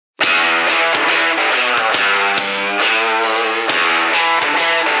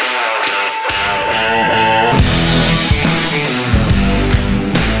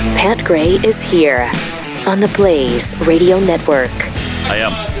Gray is here on the Blaze Radio Network. I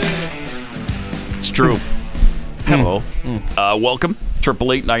am. It's true. Hello. Welcome.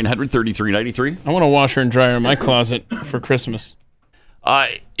 888-900-3393. I want a washer and dryer in my closet for Christmas.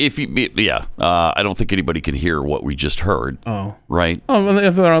 I don't think anybody can hear what we just heard. Oh. Right? Oh, well,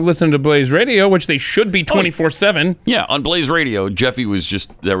 if they're listening to Blaze Radio, which they should be 24/7. Yeah, on Blaze Radio,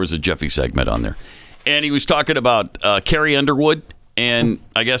 there was a Jeffy segment on there. And he was talking about Carrie Underwood, and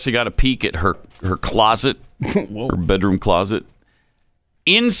I guess he got a peek at her closet, her bedroom closet.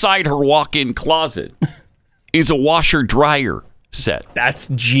 Inside her walk-in closet is a washer-dryer set. That's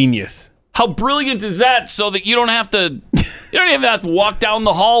genius. How brilliant is that? So that you don't have to walk down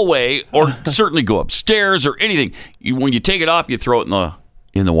the hallway or certainly go upstairs or anything. When you take it off, you throw it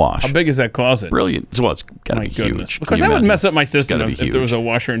in the wash. How big is that closet? Brilliant. Well, it's got to be goodness. huge. Because that would mess up my system if huge. there was a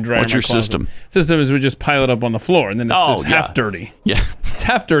washer and dryer. What's in my your closet. system? System is we just pile it up on the floor, and then it's just half dirty. Yeah. It's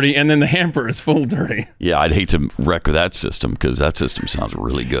half dirty, and then the hamper is full dirty. Yeah, I'd hate to wreck that system because that system sounds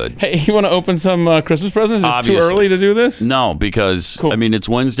really good. Hey, you want to open some Christmas presents? It's Obviously. too early to do this? No, because, Cool. it's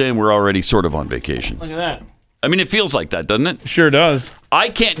Wednesday and we're already sort of on vacation. Look at that. It feels like that, doesn't it? Sure does. I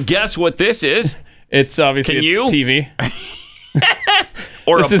can't guess what this is. It's obviously Can you? a TV.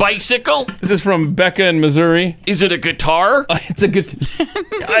 Or This a is- bicycle. This is from Becca in Missouri. Is it a guitar? It's a good.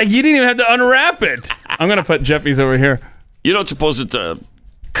 You didn't even have to unwrap it. I'm gonna put Jeffy's over here. You don't suppose it's a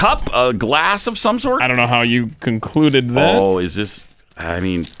cup, a glass of some sort? I don't know how you concluded that. Oh, is this...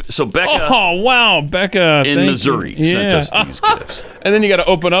 so Becca Oh wow, Becca in thank Missouri you. sent Yeah. us these gifts. And then you got to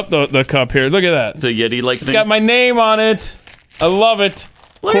open up the cup here. Look at that. It's a Yeti-like It's thing. got my name on it. I love it.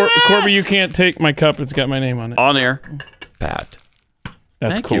 Look at that. Corby, you can't take my cup. It's got my name on it. On air. Pat.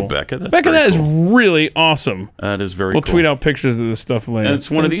 That's Thank cool. you, Becca. That's Becca, very that cool. is really awesome. That is very We'll cool. tweet out pictures of this stuff later. And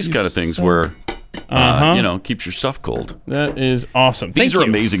it's one of Thank these you kind of things so- where, Uh-huh. keeps your stuff cold. That is awesome. These Thank are you.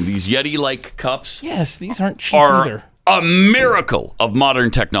 amazing. These Yeti-like cups Yes, these aren't cheap are either. a miracle of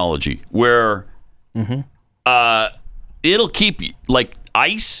modern technology where it'll keep, like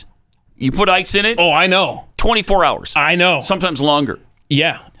ice. You put ice in it, Oh, I know. 24 hours. I know. Sometimes longer.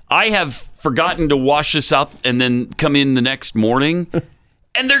 Yeah. I have forgotten to wash this out and then come in the next morning,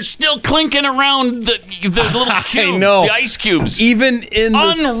 and they're still clinking around the little cubes, know. the ice cubes. Even in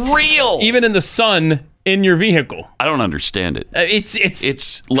Unreal. even in the sun in your vehicle. I don't understand it.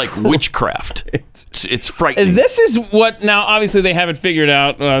 It's like witchcraft. It's frightening. This is what now. Obviously, they haven't figured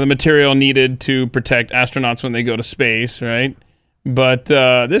out the material needed to protect astronauts when they go to space, right? But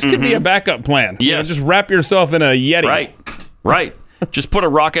this could be a backup plan. You know, Yes. just wrap yourself in a Yeti. Right. Just put a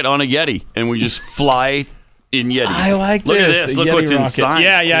rocket on a Yeti, and we just fly in Yetis. I like Look this. at this. a Look Yeti what's rocket. inside.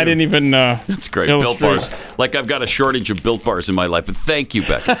 Yeah, I too. didn't even. That's great. Built illustrate. bars. Like I've got a shortage of Built bars in my life, but thank you,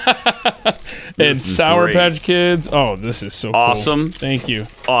 Becca. And This is Sour great. Patch Kids. Oh, this is so cool. Awesome. Thank you.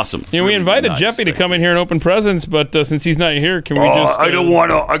 Awesome. You know, we Really invited nice. Jeffy to Thank come in here and open presents, but since he's not here, can we just? I don't want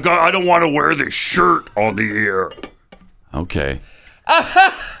to. I don't want to wear this shirt on the air. Okay.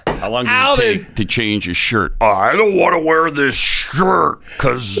 How long does it take to change a shirt? I don't want to wear this shirt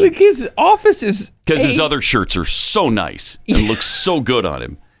because Like his office is. Because his other shirts are so nice and look so good on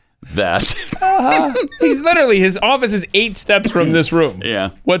him that He's literally his office is 8 steps from this room.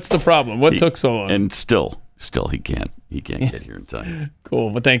 yeah. What's the problem? What took so long? And still he can't get here in time. Cool.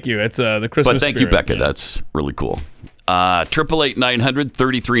 But thank you. It's the Christmas. But thank you, spirit. Becca. Yeah. That's really cool.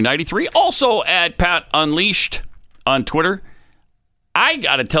 888-900-3393. Also at Pat Unleashed on Twitter. I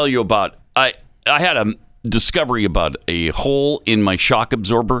got to tell you about I had a discovery about a hole in my shock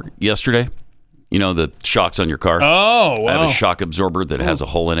absorber yesterday. You know, the shocks on your car. Oh, wow. I have a shock absorber that has a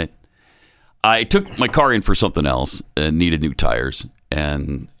hole in it. I took my car in for something else and needed new tires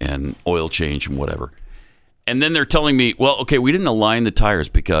and oil change and whatever. And then they're telling me, well, okay, we didn't align the tires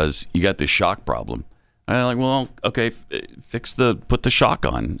because you got this shock problem. And I'm like, well, okay, put the shock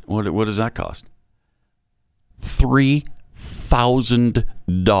on. What does that cost?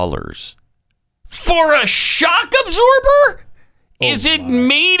 $3,000 for a shock absorber? Is it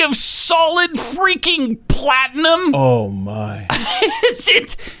made of solid freaking platinum? Oh my. Is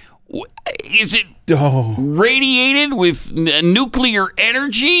it Oh. radiated with nuclear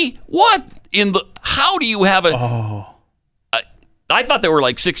energy? What in the? How do you have a? Oh. I thought they were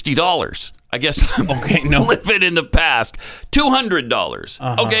like $60. I guess I'm Okay, no. living in the past.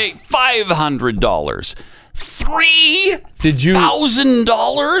 $200. Okay, $500.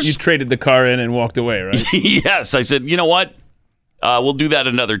 $3,000. You traded the car in and walked away, right? Yes, I said. You know what? We'll do that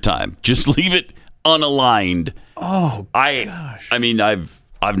another time. Just leave it unaligned. Oh, gosh. I mean, I've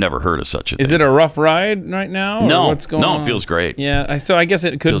never heard of such a thing. is it a rough ride right now? Or No, what's going on? it feels great. Yeah, so I guess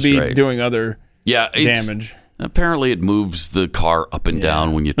it could Feels be great. doing other Yeah, damage. Apparently, it moves the car up and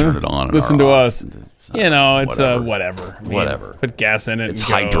down when you turn it on. Listen or to off. us. It's whatever. Whatever. Put gas in it. It's and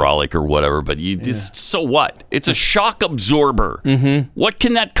go. hydraulic or whatever, but so what? It's a shock absorber. What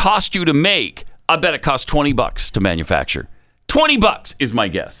can that cost you to make? I bet it costs $20 to manufacture. $20 is my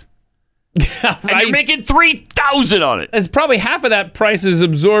guess. And you're making $3,000 on it. It's probably half of that price is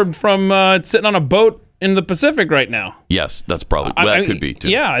absorbed from sitting on a boat in the Pacific right now. Yes, that's probably that could be too.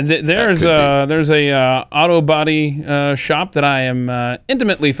 Yeah, there's a auto body shop that I am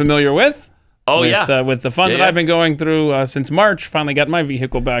intimately familiar with. Oh, with the fun that I've been going through since March. Finally got my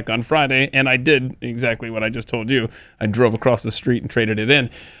vehicle back on Friday, and I did exactly what I just told you. I drove across the street and traded it in.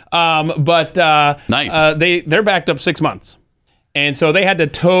 Nice. They're backed up 6 months, and so they had to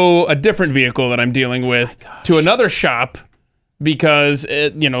tow a different vehicle that I'm dealing with to another shop because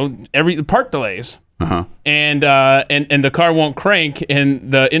every part delays, and the car won't crank,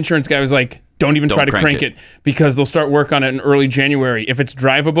 and the insurance guy was like, Don't try to crank it because they'll start work on it in early January. If it's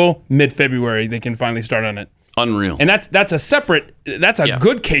drivable, mid-February, they can finally start on it. Unreal. And that's a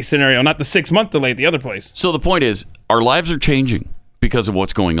good case scenario, not the 6-month delay at the other place. So the point is, our lives are changing because of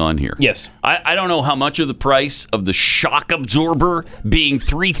what's going on here. Yes. I don't know how much of the price of the shock absorber being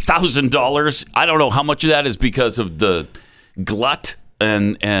 $3,000. I don't know how much of that is because of the glut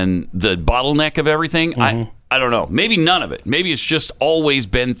and the bottleneck of everything. I don't know. Maybe none of it. Maybe it's just always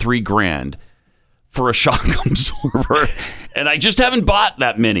been $3,000 for a shock absorber, and I just haven't bought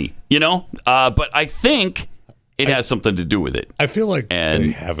that many, But I think it has something to do with it. I feel like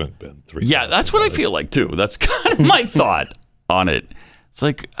they haven't been $3,000. Yeah, that's what I feel like too. That's kind of my thought on it. It's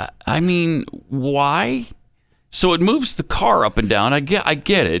like, I mean, why? So it moves the car up and down. I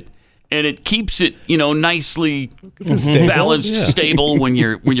get it, and it keeps it, nicely balanced, stable when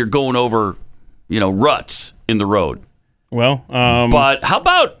you're going over, ruts in the road. Well, but how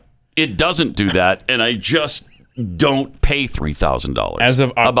about it doesn't do that, and I just don't pay $3,000? As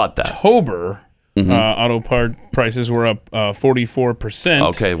of how about that? October, auto part prices were up 44%.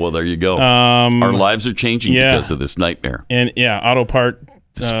 Okay, well, there you go. Our lives are changing because of this nightmare. And auto part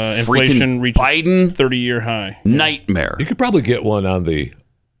inflation reaches Biden 30-year high. Nightmare. You could probably get one on the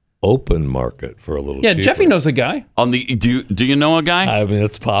open market for a little cheaper. Jeffy knows a guy. On the do you know a guy? I mean,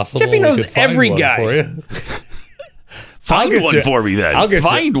 it's possible. Jeffy knows every guy for you. Find one for me then. I'll get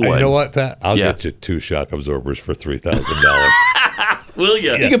Find one. You know what, Pat? I'll get you 2 shock absorbers for $3,000. Will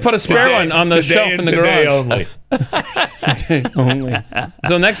you? You can put a spare one on the shelf in the garage. Only. Today only.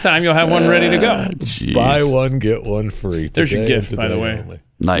 So next time you'll have one ready to go. Jeez. Buy one, get one free. There's your gift, by the way. Only.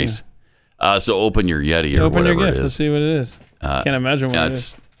 Nice. So open your Yeti or open whatever your gift. it is. Let's see what it is. Can't imagine what it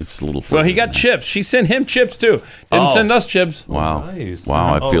is. It's a little. Well, he got chips. She sent him chips too. Didn't send us chips. Wow. Nice.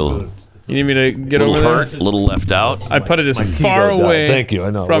 Wow. I feel good. You need me to get a little over hurt, there? a little left out. I put it as far away Thank you. I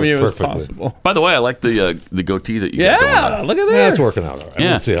know. from you as Perfectly. possible. By the way, I like the goatee that you got going on. Look at that. Yeah, it's working out all right.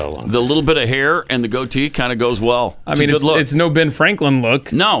 Yeah. We'll see how long. The little bit of hair and the goatee kind of goes well. I mean, a good look. it's no Ben Franklin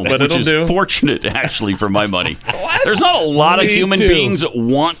look. No, but which it'll is do. fortunate, actually, for my money. There's not a lot of Me human too. beings that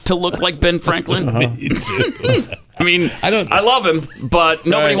want to look like Ben Franklin. Me too. I mean, I love him, but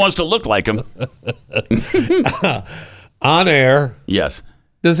nobody wants to look like him. On air. Yes.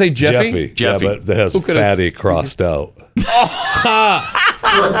 Does it say Jeffy? Jeffy. Yeah, but that has fatty crossed out.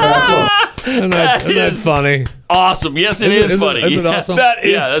 Isn't that funny? Awesome. Yes, it is funny. Is it awesome? That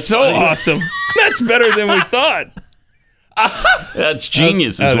is that's so funny. awesome. That's better than we thought. That's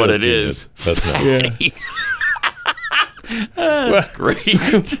genius is what it is. That's nice. That's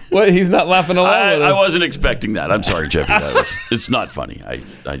great. What? He's not laughing along with I us. wasn't expecting that. I'm sorry, Jeffy. It's not funny.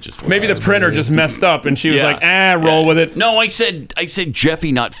 I just Maybe the printer just messed up, and she was like, roll with it. No, I said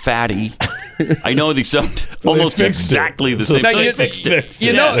Jeffy, not fatty. I know they sound almost exactly the same. Now, So they you- fixed it.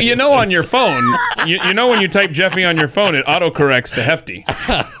 You know, on your phone, you know when you type Jeffy on your phone, it autocorrects to Hefty.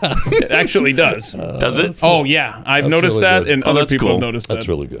 It actually does. Does it? Oh yeah, I've That's noticed really that, good. and Oh, other that's people cool. have noticed That's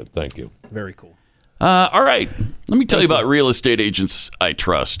that. really good. Thank you. Very cool. All right. Let me tell you about real estate agents I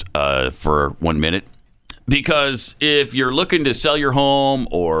trust for 1 minute. Because if you're looking to sell your home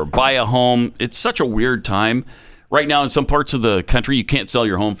or buy a home, it's such a weird time. Right now, in some parts of the country, you can't sell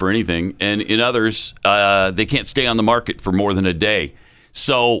your home for anything. And in others, they can't stay on the market for more than a day.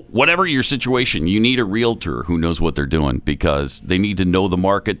 So whatever your situation, you need a realtor who knows what they're doing because they need to know the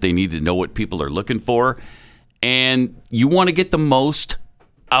market. They need to know what people are looking for. And you want to get the most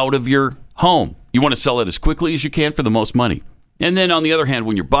out of your home. You want to sell it as quickly as you can for the most money. And then on the other hand,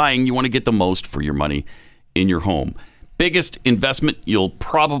 when you're buying, you want to get the most for your money in your home. Biggest investment you'll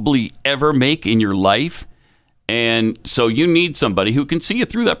probably ever make in your life. And so you need somebody who can see you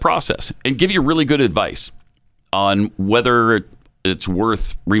through that process and give you really good advice on whether it's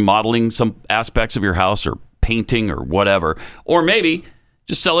worth remodeling some aspects of your house or painting or whatever. Or maybe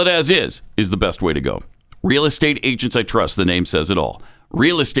just sell it as is the best way to go. Real Estate Agents I Trust, the name says it all.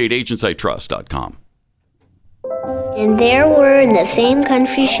 realestateagentsitrust.com. And there were in the same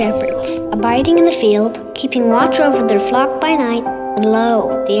country shepherds, abiding in the field, keeping watch over their flock by night. And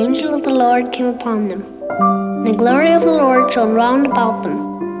lo, the angel of the Lord came upon them. And the glory of the Lord shone round about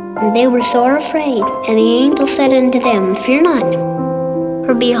them. And they were sore afraid. And the angel said unto them, Fear not.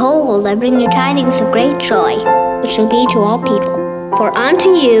 For behold, I bring you tidings of great joy, which shall be to all people. For unto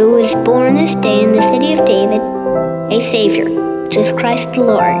you is born this day in the city of David a Savior, which is Christ the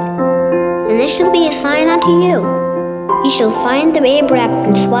Lord. And this shall be a sign unto you. Ye shall find the babe wrapped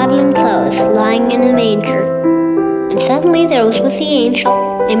in swaddling clothes, lying in a manger. And suddenly there was with the angel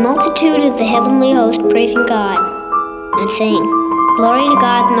a multitude of the heavenly host praising God, and saying, Glory to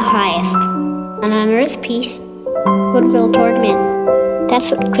God in the highest, and on earth peace, goodwill toward men.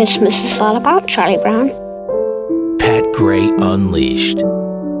 That's what Christmas is all about, Charlie Brown. Pat Gray Unleashed.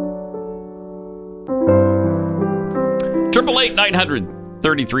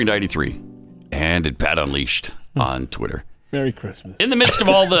 888-900-3393 and at Pat Unleashed on Twitter. Merry Christmas. In the midst of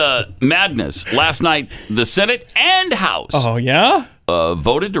all the madness, last night the Senate and House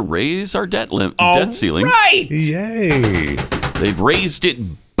voted to raise our debt ceiling. Right! Yay! They've raised it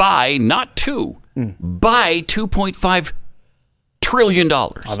by, not two, by $2.5 trillion.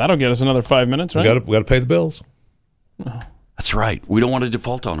 Oh, that'll get us another 5 minutes, right? We got to pay the bills. That's right. We don't want to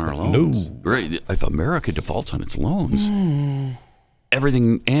default on our loans. No. Right. If America defaults on its loans,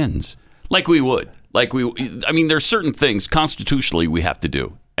 everything ends. Like we would. I mean, there's certain things constitutionally we have to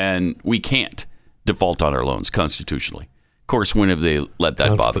do, and we can't default on our loans constitutionally. Of course, when have they let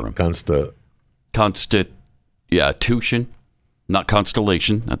that bother them? Constitution, not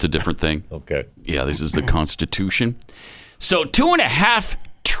constellation. That's a different thing. Okay. Yeah, this is the Constitution. So $2.5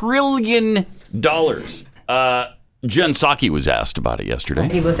 trillion. Jen Psaki was asked about it yesterday.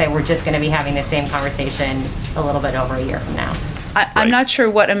 People say we're just going to be having the same conversation a little bit over a year from now. I'm not sure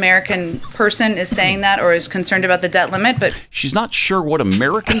what American person is saying that or is concerned about the debt limit, but she's not sure what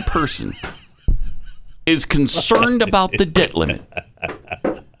American person is concerned about the debt limit.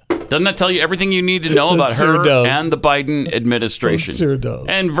 Doesn't that tell you everything you need to know about her and the Biden administration? It sure does.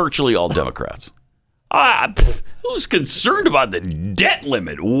 And virtually all Democrats. Who's concerned about the debt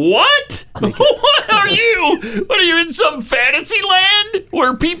limit? What? What are you? What are you in some fantasy land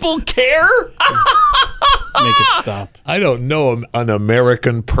where people care? Make it stop. I don't know an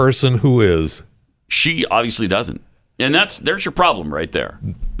American person who is. She obviously doesn't. And there's your problem right there.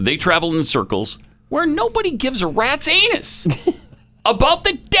 They travel in circles where nobody gives a rat's anus about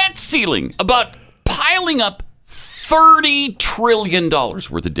the debt ceiling, about piling up $30 trillion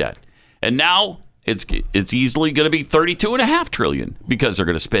worth of debt. And now it's easily going to be $32.5 trillion because they're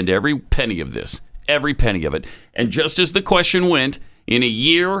going to spend every penny of this, every penny of it. And just as the question went, in a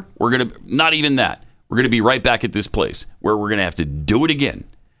year, we're going to, not even that, we're going to be right back at this place where we're going to have to do it again.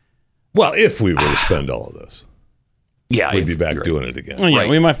 Well, if we were to spend all of this. Yeah. We'd be back doing it again. Oh, yeah, right.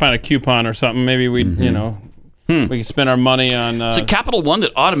 We might find a coupon or something. Maybe we'd, we can spend our money on... it's a Capital One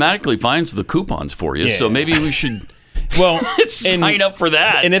that automatically finds the coupons for you, so maybe we should... Well, sign up for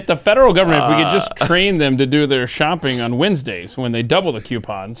that. And if the federal government, if we could just train them to do their shopping on Wednesdays when they double the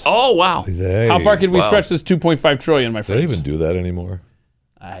coupons. Oh, wow. How far could we stretch this $2.5 trillion, my friends? Do they even do that anymore?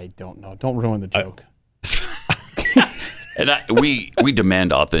 I don't know. Don't ruin the joke. And we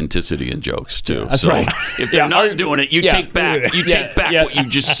demand authenticity in jokes, too. That's so right. if they're not doing it, you take back what you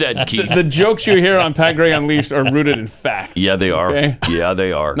just said, Keith. The jokes you hear on Pat Gray Unleashed are rooted in fact. Yeah, they are. Okay? Yeah,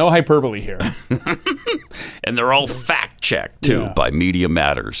 they are. No hyperbole here. And they're all fact-checked, too, by Media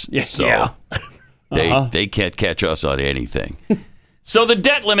Matters. Yeah. So they can't catch us on anything. So the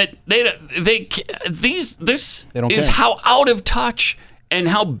debt limit, this is how out of touch and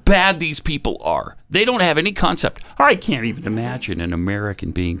how bad these people are. They don't have any concept. I can't even imagine an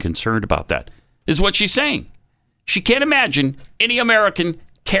American being concerned about that, is what she's saying. She can't imagine any American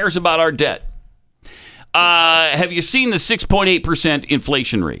cares about our debt. Have you seen the 6.8%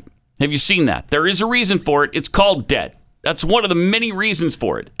 inflation rate? Have you seen that? There is a reason for it. It's called debt. That's one of the many reasons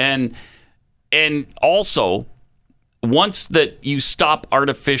for it. And also, once that you stop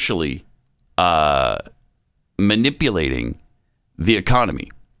artificially manipulating the economy,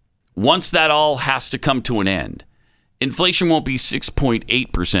 once that all has to come to an end, inflation won't be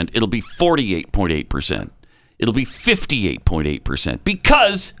 6.8%. It'll be 48.8%. It'll be 58.8%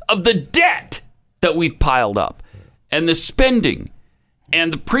 because of the debt that we've piled up and the spending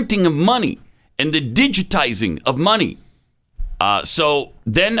and the printing of money and the digitizing of money. So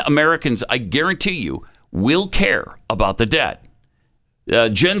then Americans, I guarantee you, will care about the debt.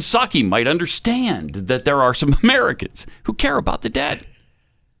 Jen Psaki might understand that there are some Americans who care about the dead.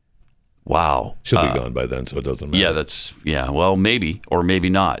 Wow. She'll be gone by then, so it doesn't matter. Well, maybe or maybe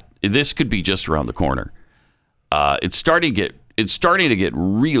not. This could be just around the corner. It's starting to get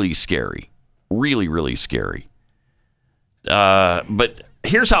really scary, really, really scary. But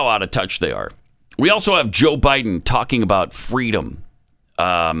here's how out of touch they are. We also have Joe Biden talking about freedom.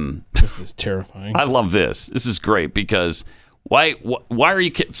 This is terrifying. I love this. This is great because why are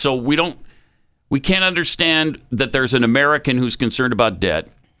you so we can't understand that there's an American who's concerned about debt,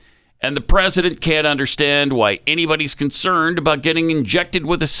 and the president can't understand why anybody's concerned about getting injected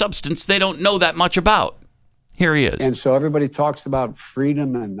with a substance they don't know that much about. Here he is. And so everybody talks about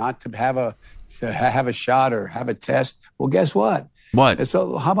freedom and not to have a shot or have a test. Well, guess what? What?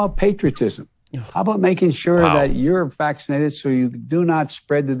 So how about patriotism? How about making sure that you're vaccinated so you do not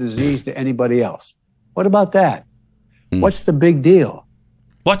spread the disease to anybody else? What about that? What's the big deal?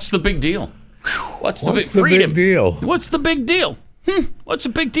 What's the big deal? What's the big deal? What's the big deal? What's the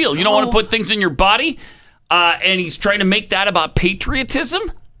big deal? You don't want to put things in your body? And he's trying to make that about patriotism?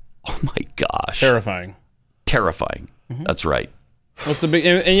 Oh, my gosh. Terrifying. Mm-hmm. That's right. What's the big,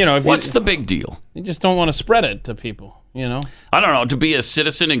 and what's the big deal? You just don't want to spread it to people, I don't know. To be a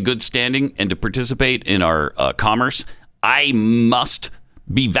citizen in good standing and to participate in our commerce, I must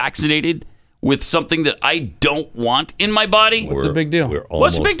be vaccinated with something that I don't want in my body. What's the big deal?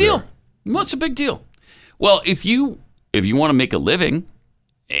 What's the big deal? What's the big deal? Well, if you want to make a living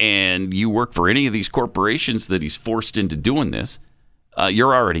and you work for any of these corporations that he's forced into doing this,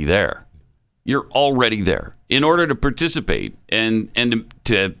 you're already there. You're already there. In order to participate and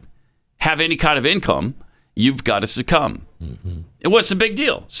to have any kind of income, you've got to succumb. Mm-hmm. And what's the big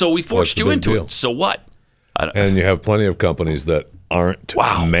deal? So we forced you into it. So what? And you have plenty of companies that aren't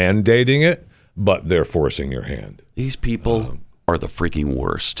mandating it, but they're forcing your hand. These people are the freaking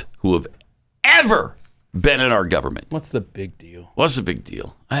worst who have ever been in our government. What's the big deal? What's the big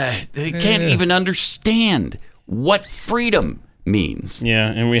deal? They can't even understand what freedom means. Yeah,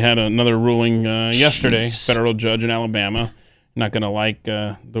 and we had another ruling yesterday, federal judge in Alabama. Not going to like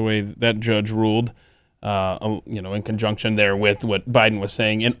the way that judge ruled, in conjunction there with what Biden was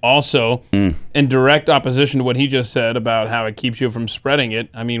saying. And also, in direct opposition to what he just said about how it keeps you from spreading it,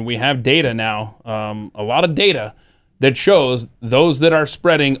 I mean, we have data now, a lot of data, that shows those that are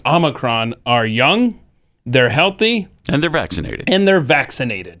spreading Omicron are young, they're healthy. And they're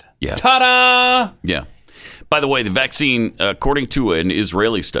vaccinated. Yeah. Ta-da! Yeah. By the way, the vaccine, according to an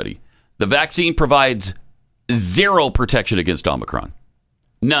Israeli study, the vaccine provides zero protection against Omicron.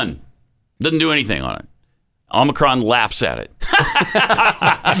 None. Doesn't do anything on it. Omicron laughs at it.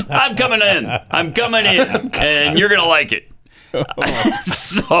 I'm coming in, and you're going to like it.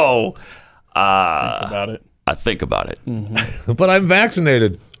 So, think about it. I think about it. Mm-hmm. But I'm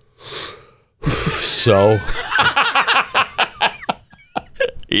vaccinated. So...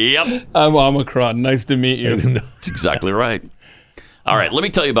 Yep. I'm Omicron. Nice to meet you. That's exactly right. All right, let me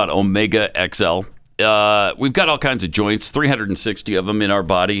tell you about Omega XL. We've got all kinds of joints, 360 of them in our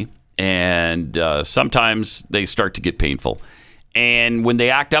body, and sometimes they start to get painful. And when they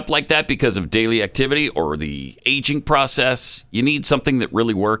act up like that because of daily activity or the aging process, you need something that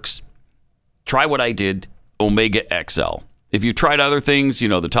really works. Try what I did, Omega XL. If you've tried other things,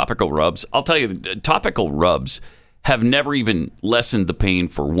 the topical rubs, I'll tell you, the topical rubs have never even lessened the pain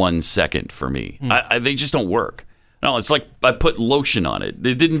for 1 second for me. They just don't work. No, it's like I put lotion on it.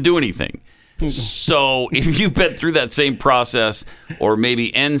 It didn't do anything. So if you've been through that same process, or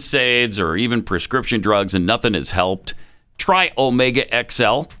maybe NSAIDs or even prescription drugs and nothing has helped, try Omega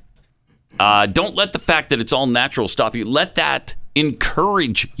XL. Don't let the fact that it's all natural stop you. Let that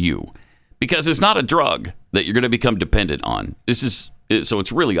encourage you, because it's not a drug that you're going to become dependent on. So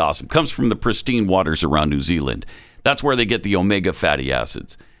it's really awesome. Comes from the pristine waters around New Zealand. That's where they get the omega fatty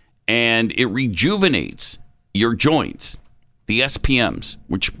acids. And it rejuvenates your joints, the SPMs,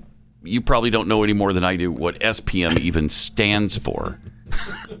 which you probably don't know any more than I do what SPM even stands for.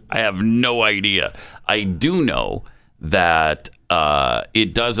 I have no idea. I do know that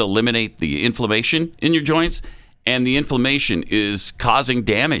it does eliminate the inflammation in your joints, and the inflammation is causing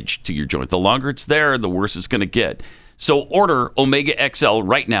damage to your joint. The longer it's there, the worse it's going to get. So order Omega XL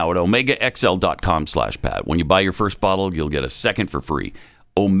right now at omegaxl.com/Pat. When you buy your first bottle, you'll get a second for free.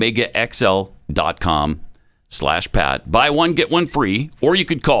 omegaxl.com/Pat. Buy one, get one free, or you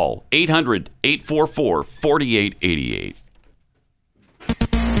could call 800-844-4888.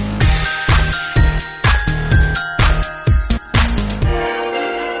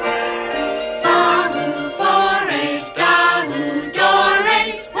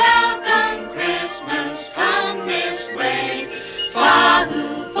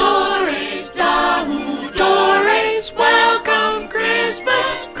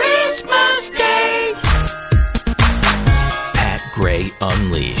 Gray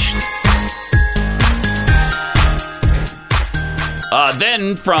Unleashed.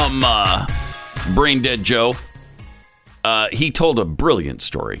 Then from Brain Dead Joe, he told a brilliant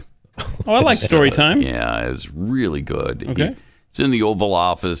story. Oh, I like story time. Yeah, it was really good. Okay. It's in the Oval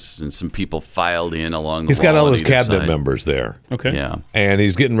Office, and some people filed in along the He's got wall all on his either cabinet side. members there. Okay. Yeah. And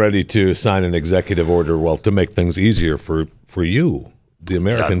he's getting ready to sign an executive order, well, to make things easier for you, the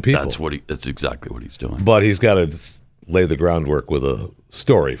American people. That's exactly what he's doing. But he's got to lay the groundwork with a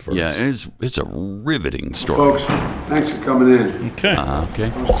story first. Yeah, it's a riveting story. Folks, thanks for coming in. Okay.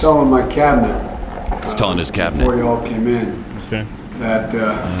 Okay. I was telling my cabinet. He's telling his cabinet. Before you all came in. Okay. That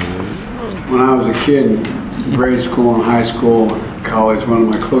when I was a kid in grade school and high school, college, one of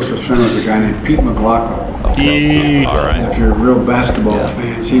my closest friends was a guy named Pete McLaughlin. Pete. All right. If you're real basketball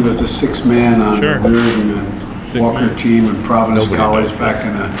fans, he was the sixth man on Sure. the Reardon and Walker team in Providence Nobody College knows this.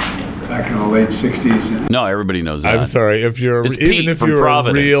 back in the late '60s. No, everybody knows that. I'm sorry, It's Pete if from you're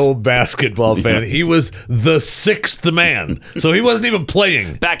Providence. a real basketball fan, he was the sixth man, so he wasn't even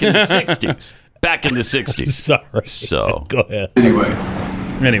playing. Back in the 60s. Back in the 60s. Sorry. So. Go ahead. Anyway,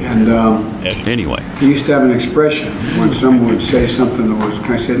 and Anyway. he used to have an expression when someone would say something that was,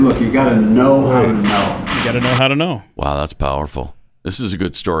 I said, look, you got to know how to know. You got to know how to know. Wow, that's powerful. This is a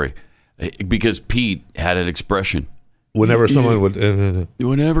good story. Because Pete had an expression. Whenever someone would...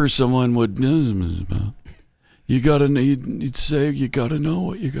 Whenever someone would... You gotta know, you'd say, you gotta know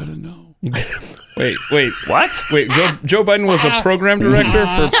what you gotta know. Wait. What? Wait, Joe Biden was a program director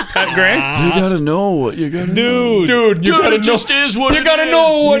for Pat Gray? You gotta know what you gotta know. Dude, you gotta it just know. is what You it gotta is.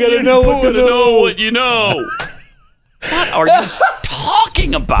 know what You gotta know what to know. what you know. What are you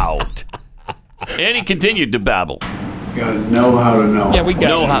talking about? And he continued to babble. You got to know how to know. Yeah, we got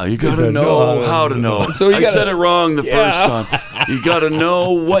Know it. how. You gotta know how to know. So you I gotta- said it wrong the first time. You gotta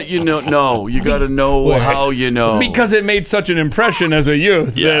know what you know. No, you gotta know how you know. Because it made such an impression as a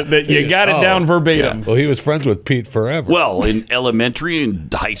youth Yeah. that you got it down verbatim. Well, he was friends with Pete forever. Well, in elementary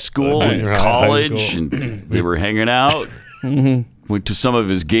and high school and Junior high, college, high school. and they were hanging out. Went to some of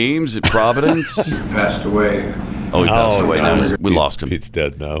his games at Providence. Passed away. Oh, he passed away. no, Now we lost him. Pete's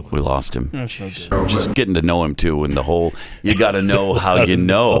dead now. We lost him. That's so good. Just getting to know him too, and the whole "you got to know how you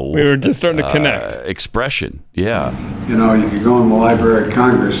know" We were just starting to connect. expression. Yeah, You know, you could go in the Library of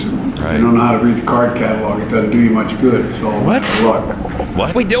Congress, and Right. if you don't know how to read the card catalog, it doesn't do you much good. It's all What? luck.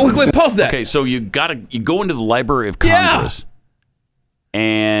 what? Wait, pause that. Okay, so you go into the Library of Yeah. Congress,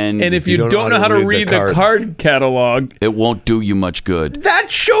 and And if you don't know how to read the cards. card catalog, it won't do you much good. that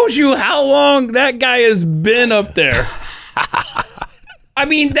shows you how long that guy has been up there. I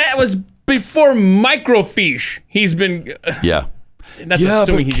mean, that was before microfiche. He's been. Yeah. That's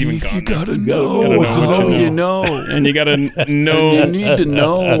assuming he's even gone. you gotta know know what you how know. you know. And you got to know You need to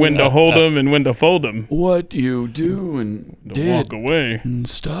know when to hold them and when to fold them. what you do and did Walk away. and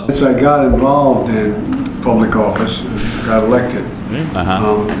stuff. Since I got involved in public office and got elected,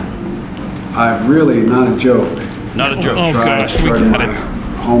 I've really, not a joke, Not a joke. Oh, gosh, we started got my it.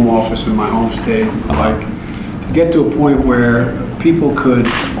 home office in my home state, like, to get to a point where people could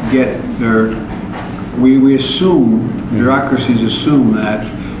get their, we assume, bureaucracies assume that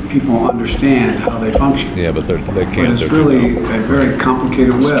people understand how they function. Yeah, but they But can't. it's They're really too a very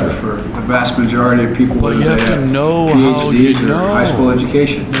complicated web for the vast majority of people. But you whether have they to know how PhDs you or know. high school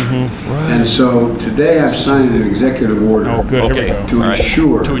education. Right. And so today I've signed an executive order Oh, good. Okay. Here we go. to All right.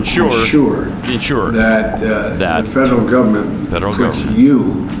 ensure, To ensure that, That the federal government federal puts government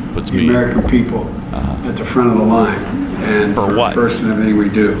you, puts the me. American people, at the front of the line. And For what? first in everything we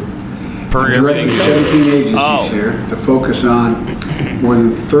do. For Directing 17 agencies Oh. here to focus on more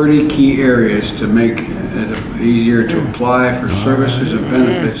than 30 key areas to make it easier to apply for services and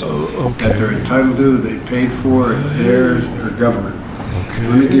benefits that they're entitled to, they paid for, theirs, their government.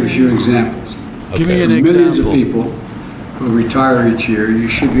 Let me give you examples. Give me an Millions of example. people who retire each year, you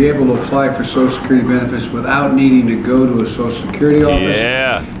should be able to apply for Social Security benefits without needing to go to a Social Security office.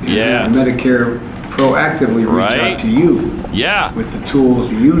 Yeah, And yeah, have Medicare proactively reach Right. out to you yeah. with the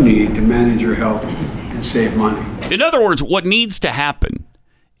tools you need to manage your health and save money. In other words, what needs to happen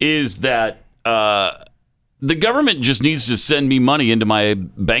is that the government just needs to send me money into my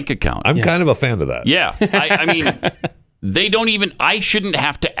bank account. I'm kind of a fan of that. Yeah, I mean, they don't even. I shouldn't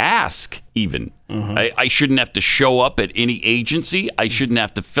have to ask. Even I shouldn't have to show up at any agency. I shouldn't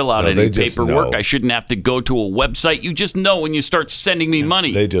have to fill out No, any they just paperwork. know. I shouldn't have to go to a website. You just know when you start sending me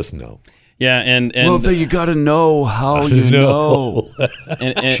money. They just know. Yeah, and well, you got to know how you know.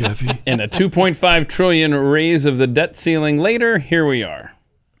 and Chevy. and a 2.5 trillion raise of the debt ceiling later. Here we are.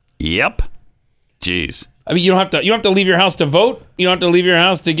 Yep. Jeez. I mean, you don't have to leave your house to vote. You don't have to leave your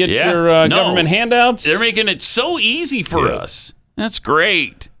house to get Yeah. your No. government handouts. They're making it so easy for Yes. us. That's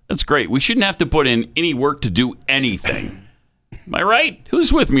great. That's great. We shouldn't have to put in any work to do anything. Am I right?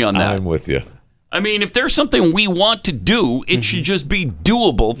 Who's with me on that? I'm with you. I mean, if there's something we want to do, it should just be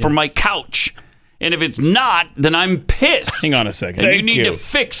doable from my couch. And if it's not, then I'm pissed. Hang on a second. And you need to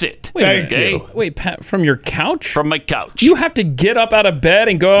fix it. Thank you. Wait, Pat, from your couch? From my couch. You have to get up out of bed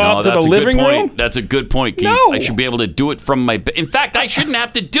and go out to the living room? That's a good point, Keith. No. I should be able to do it from my bed. In fact, I shouldn't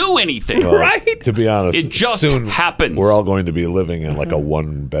have to do anything. Well, right? To be honest, It just soon happens. We're all going to be living in like a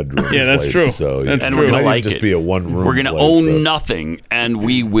one-bedroom Yeah, that's place, true. So That's and true. we're going to might like just it. be a one-room We're going to place, own so- nothing, and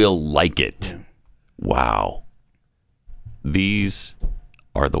we will like it. Wow. These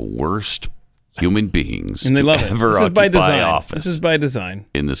are the worst human beings And they to love it. ever This is by occupy design. office This is by design.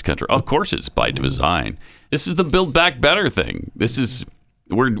 in this country. Of course, it's by design. This is the Build Back Better thing. This is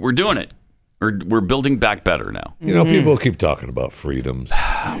we're doing it. We're building back better now. You know, people keep talking about freedoms.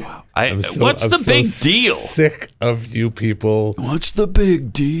 What's the big deal? Sick of you people. What's the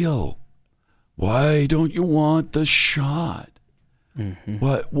big deal? Why don't you want the shot?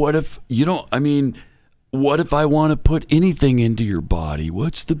 What if you don't? I mean, what if I want to put anything into your body?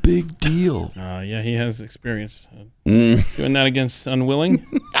 What's the big deal? Yeah, he has experience doing that against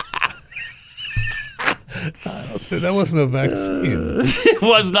unwilling. That wasn't a vaccine. It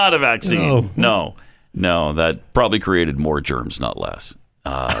was not a vaccine. No. No, that probably created more germs, not less.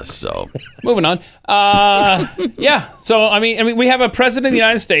 So Moving on. Yeah. So I mean, we have a president of the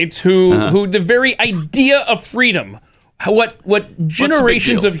United States who the very idea of freedom, what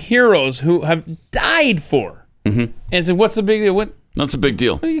generations of heroes who have died for, and so what's the big deal? That's a big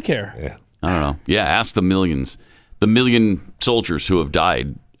deal. What do you care? Yeah. I don't know. Yeah, ask the million soldiers who have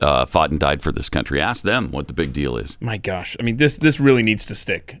died, fought and died for this country. Ask them what the big deal is. My gosh. I mean, this really needs to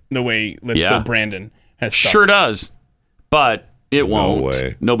stick the way Let's Go Brandon has stuck. Sure does, but it won't.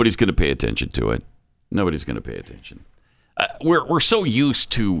 way. Nobody's going to pay attention to it. Nobody's going to pay attention. We're so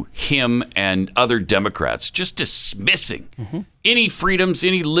used to him and other Democrats just dismissing any freedoms,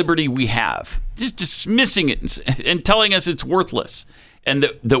 any liberty we have, just dismissing it and telling us it's worthless, and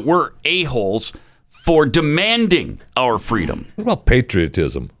that we're a-holes for demanding our freedom. What about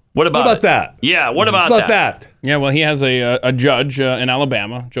patriotism? What about that? Yeah, what about that? Yeah, well, he has a judge in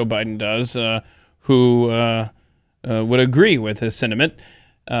Alabama, Joe Biden does, who would agree with his sentiment.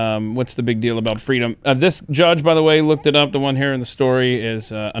 What's the big deal about freedom? This judge, by the way, looked it up. The one here in the story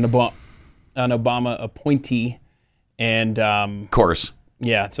is an Obama appointee. And of course.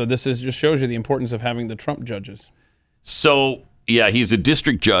 Yeah, so this just shows you the importance of having the Trump judges. So, yeah, he's a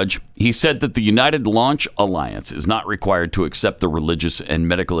district judge. He said that the United Launch Alliance is not required to accept the religious and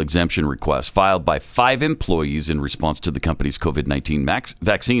medical exemption request filed by 5 employees in response to the company's COVID-19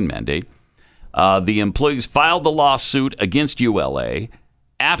 vaccine mandate. The employees filed the lawsuit against ULA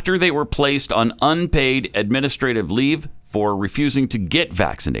after they were placed on unpaid administrative leave for refusing to get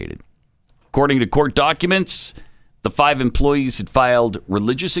vaccinated. According to court documents, the 5 employees had filed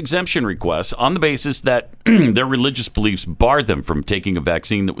religious exemption requests on the basis that their religious beliefs barred them from taking a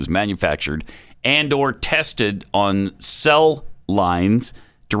vaccine that was manufactured and or tested on cell lines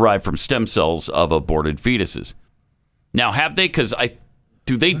derived from stem cells of aborted fetuses. Now, have they? Because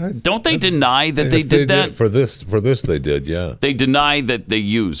don't they deny that they did that? For this they did, yeah. They deny that they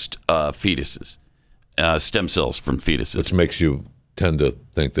used fetuses, stem cells from fetuses, which makes you tend to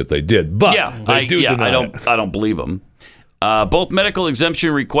think that they did, but they do deny it. I don't believe them. Both medical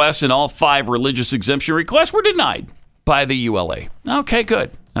exemption requests and all 5 religious exemption requests were denied by the ULA. Okay,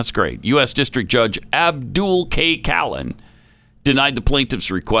 good. That's great. U.S. District Judge Abdul K. Callan denied the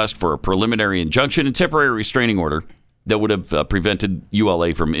plaintiff's request for a preliminary injunction and temporary restraining order that would have prevented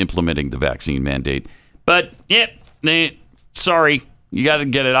ULA from implementing the vaccine mandate. But sorry, you got to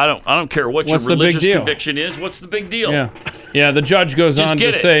get it. I don't care what your religious conviction is. What's the big deal? Yeah. The judge goes on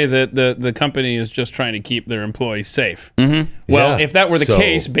to say that the company is just trying to keep their employees safe. Well, if that were the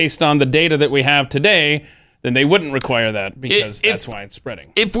case, based on the data that we have today, then they wouldn't require that because that's why it's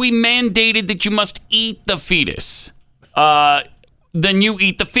spreading. If we mandated that you must eat the fetus, then you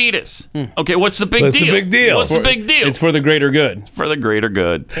eat the fetus. Okay, what's the big deal? What's the big deal? What's the big deal? It's for the greater good. For the greater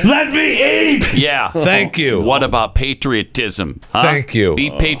good. Let me eat! Yeah. Thank you. What about patriotism? Huh? Thank you. Be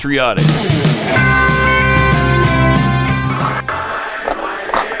patriotic. Look,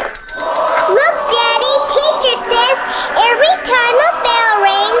 Daddy, teacher says every time a bell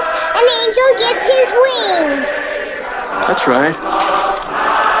rings, an angel gets his wings. That's right.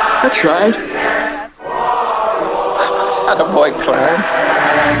 That's right. Attaboy, Clarence.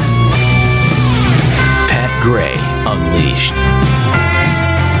 Pat Gray Unleashed.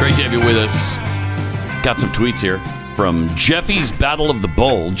 Great to have you with us. Got some tweets here from Jeffy's Battle of the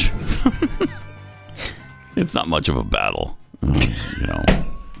Bulge. It's not much of a battle. That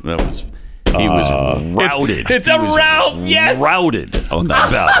was he was routed. It's a rout. Yes, routed on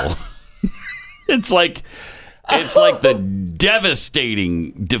that battle. It's like the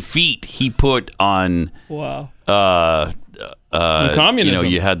devastating defeat he put on. Wow. Communism.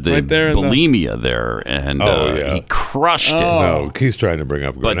 You had the right there bulimia there, and he crushed it. No, he's trying to bring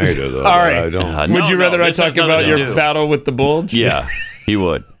up Grenada, though. All right. I don't. Would you rather I talk about your battle with the bulge? Yeah, he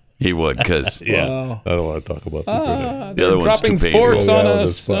would. He would, because I don't want to talk about the Grenada. The other one's dropping too painful. forks on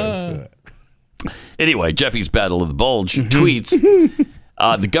us. Anyway, Jeffy's Battle of the Bulge tweets,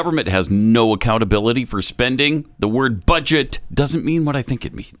 the government has no accountability for spending. The word budget doesn't mean what I think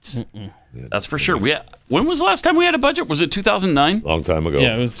it means. That's for sure. When was the last time we had a budget? Was it 2009? Long time ago.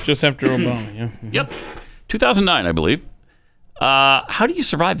 Yeah, it was just after Obama. Yeah. Yep. 2009, I believe. How do you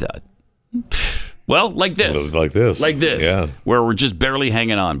survive that? Well, like this. Like this. Yeah. Where we're just barely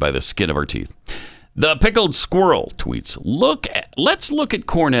hanging on by the skin of our teeth. The Pickled Squirrel tweets, let's look at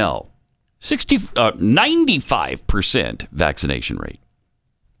Cornell. 95% vaccination rate.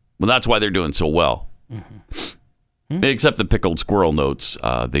 Well, that's why they're doing so well. Except the Pickled Squirrel notes,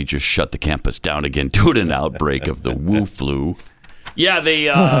 they just shut the campus down again due to an outbreak of the Wu flu. Yeah, they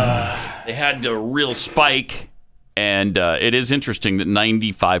had a real spike, and it is interesting that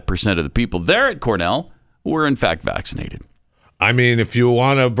 95% of the people there at Cornell were in fact vaccinated. I mean, if you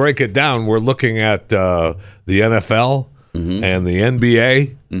want to break it down, we're looking at the NFL and the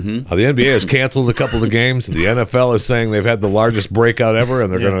NBA. The NBA has canceled a couple of games. The NFL is saying they've had the largest breakout ever,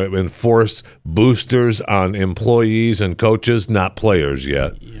 and they're going to enforce boosters on employees and coaches, not players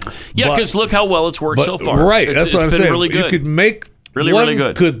yet. Yeah, because look how well it's worked so far. Right, that's what I'm saying. Really good. You could make really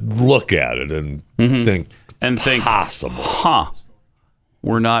good. Could look at it and think possible.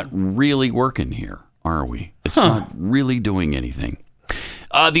 We're not really working here, are we? It's not really doing anything.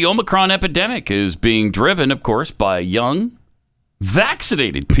 The Omicron epidemic is being driven, of course, by young,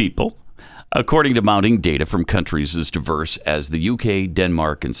 vaccinated people, according to mounting data from countries as diverse as the UK,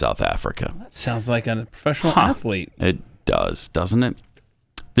 Denmark, and South Africa. That sounds like a professional athlete. It does, doesn't it?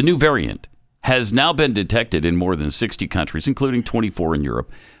 The new variant has now been detected in more than 60 countries, including 24 in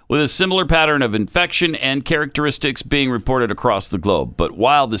Europe, with a similar pattern of infection and characteristics being reported across the globe. But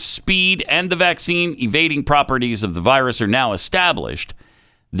while the speed and the vaccine-evading properties of the virus are now established,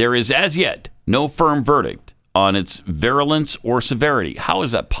 there is as yet no firm verdict on its virulence or severity. How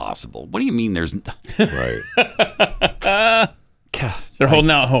is that possible? What do you mean there's... Right. They're holding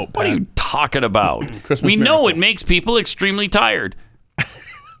out hope. What are you talking about? We know it makes people extremely tired.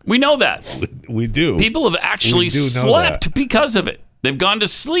 We know that. We do. People have actually slept because of it. They've gone to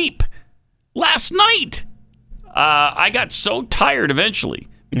sleep. Last night, I got so tired eventually.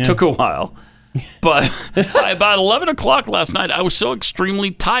 It took a while. But about 11 o'clock last night, I was so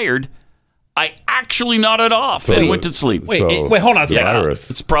extremely tired, I actually nodded off and went to sleep. Wait, hold on a second.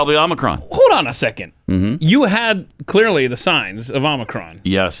 It's probably Omicron. Hold on a second. You had clearly the signs of Omicron.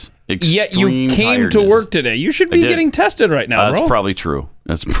 Yes. Yet you came to work today. You should be getting tested right now, bro.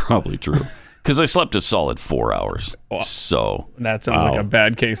 That's probably true. Because I slept a solid 4 hours. So that sounds like a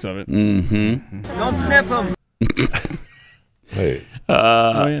bad case of it. Don't sniff them. Hey.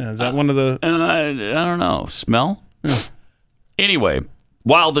 Is that one of the... I don't know. Smell? Anyway,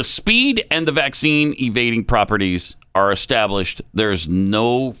 while the speed and the vaccine evading properties are established, there's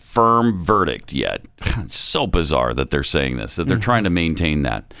no firm verdict yet. It's so bizarre that they're saying this, that they're trying to maintain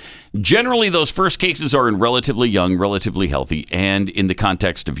that. Generally, those first cases are in relatively young, relatively healthy, and in the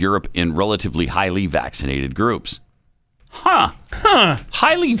context of Europe, in relatively highly vaccinated groups.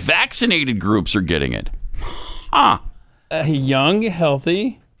 Highly vaccinated groups are getting it. Young,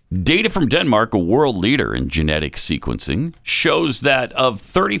 healthy. Data from Denmark, a world leader in genetic sequencing, shows that of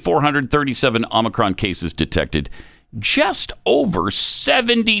 3,437 Omicron cases detected, just over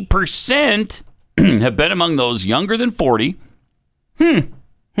 70% have been among those younger than 40.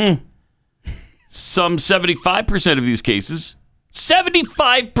 Some 75% of these cases,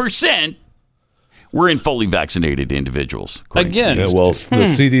 75%, were in fully vaccinated individuals. Again. The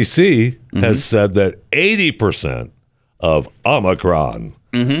CDC has said that 80% of Omicron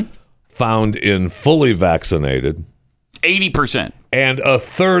found in fully vaccinated. 80%. And a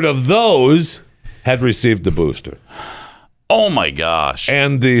third of those had received the booster. Oh, my gosh.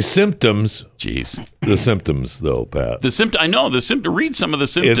 And the symptoms. Jeez. The symptoms, though, Pat. I know. Read some of the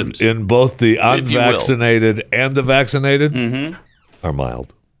symptoms. In both the unvaccinated and the vaccinated are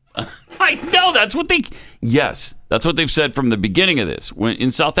mild. I know. That's what they've said from the beginning of this. When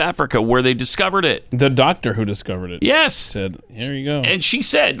in South Africa, where they discovered it. The doctor who discovered it. Yes. Said, here you go. And she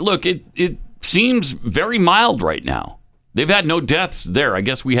said, look, it seems very mild right now. They've had no deaths there. I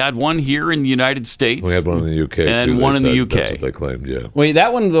guess we had one here in the United States. We had one in the UK, and too. one in the UK. That's what they claimed, yeah. Wait,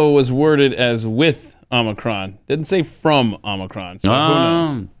 that one, though, was worded as with Omicron. Didn't say from Omicron. So who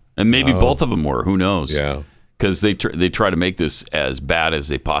knows? And maybe both of them were. Who knows? Yeah. Because they try to make this as bad as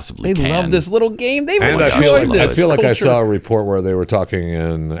they possibly can. They love this little game. They've And enjoyed this. I feel like I culture. saw a report where they were talking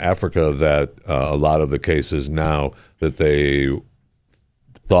in Africa that a lot of the cases now that they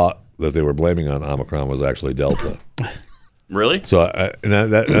thought that they were blaming on Omicron was actually Delta. Really? So I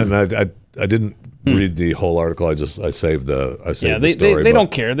didn't read the whole article. I saved the story. They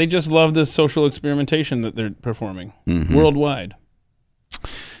don't care. They just love this social experimentation that they're performing worldwide.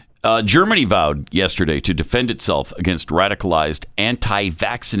 Germany vowed yesterday to defend itself against radicalized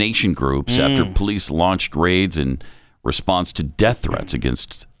anti-vaccination groups after police launched raids in response to death threats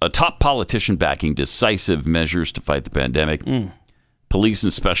against a top politician backing decisive measures to fight the pandemic. Police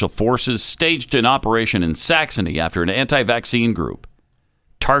and special forces staged an operation in Saxony after an anti-vaccine group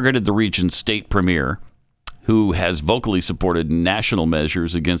targeted the region's state premier, who has vocally supported national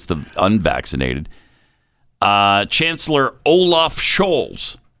measures against the unvaccinated. Chancellor Olaf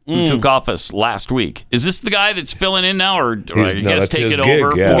Scholz, who took office last week. Is this the guy that's filling in now, or I guess take it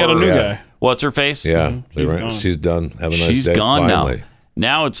over? Yeah. We got a new guy. What's her face? Yeah, she's done. Have a nice She's day. gone finally. now.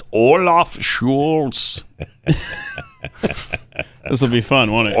 Now it's Olaf Scholz. This will be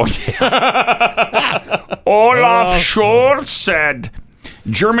fun, won't it? Oh, yeah. Olaf Scholz said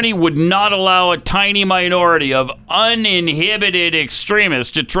Germany would not allow a tiny minority of uninhibited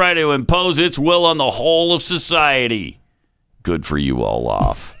extremists to try to impose its will on the whole of society. Good for you,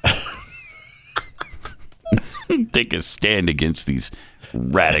 Olaf. Take a stand against these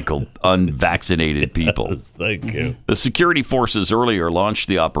radical, unvaccinated people. Thank you. The security forces earlier launched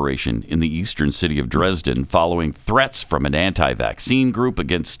the operation in the eastern city of Dresden following threats from an anti-vaccine group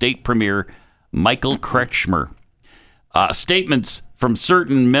against state premier Michael Kretschmer. Statements from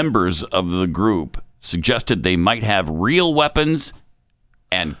certain members of the group suggested they might have real weapons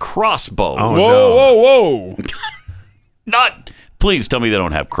and crossbows. Oh, whoa. Please tell me they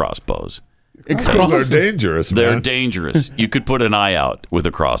don't have crossbows. They're dangerous, man. They're dangerous. You could put an eye out with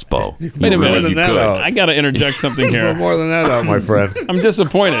a crossbow. Wait a minute. I got to interject something here. Put more than that out, my friend. I'm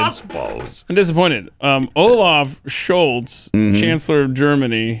disappointed. Crossbows. I'm disappointed. Olaf Scholz, Chancellor of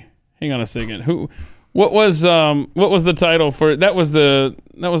Germany. Hang on a second. What was the title for that? Was the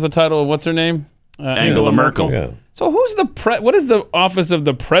title of what's her name? Angela Merkel. Yeah. So who's what is the office of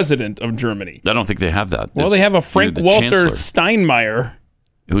the president of Germany? I don't think they have that. Well, they have a Frank-Walter Steinmeier.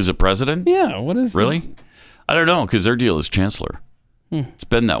 Who's a president? Yeah, what is really? I don't know, because their deal is chancellor. It's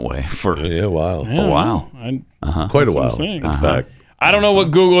been that way for a while. Yeah, a while. Quite a while, in fact. I don't know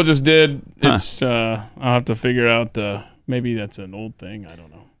what Google just did. It's I'll have to figure out. Maybe that's an old thing. I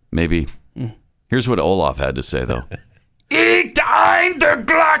don't know. Maybe. Here's what Olaf had to say, though. Ich ein der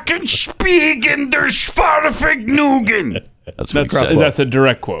Glockenspiegen der Schwarzeneggen. That's what he said. That's a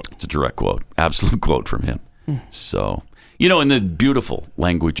direct quote. It's a direct quote. Absolute quote from him. So, in the beautiful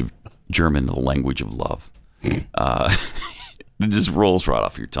language of German, the language of love, it just rolls right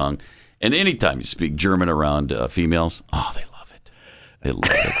off your tongue. And anytime you speak German around females, they love it. They love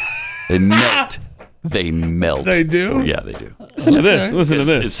it. They melt. They melt. They do? Yeah, they do. Listen to this. Listen to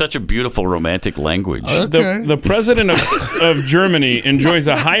this. It's such a beautiful romantic language. The president of Germany enjoys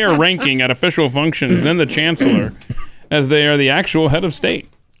a higher ranking at official functions than the chancellor, as they are the actual head of state.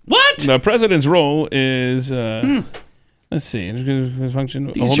 What? The president's role is, let's see,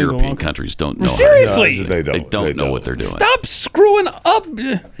 function. These European countries don't know. Seriously, they don't know what they're doing. Stop screwing up.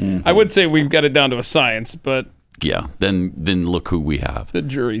 I would say we've got it down to a science, but yeah, then look who we have. The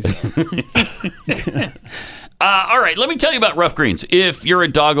jury's. All right, let me tell you about Rough Greens. If you're a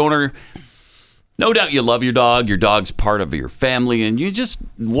dog owner, no doubt you love your dog. Your dog's part of your family, and you just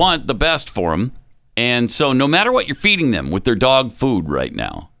want the best for them. And so no matter what you're feeding them with their dog food right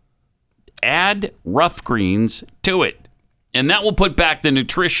now, add Rough Greens to it. And that will put back the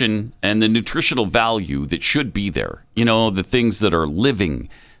nutrition and the nutritional value that should be there. The things that are living,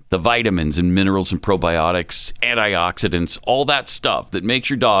 the vitamins and minerals and probiotics, antioxidants, all that stuff that makes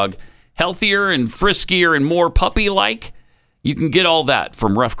your dog healthier and friskier and more puppy-like. You can get all that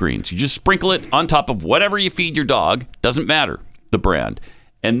from Rough Greens. You just sprinkle it on top of whatever you feed your dog. Doesn't matter the brand.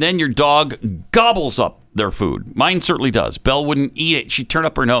 And then your dog gobbles up their food. Mine certainly does. Belle wouldn't eat it. She'd turn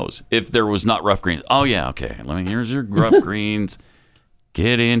up her nose if there was not Rough Greens. Oh, yeah, okay. Here's your Rough Greens.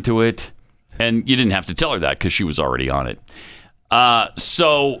 Get into it. And you didn't have to tell her that because she was already on it.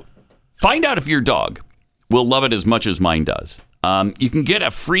 So find out if your dog will love it as much as mine does. You can get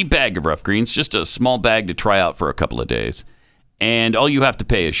a free bag of Rough Greens, just a small bag to try out for a couple of days. and all you have to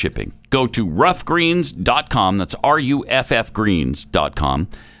pay is shipping. Go to roughgreens.com. That's ruffgreens.com.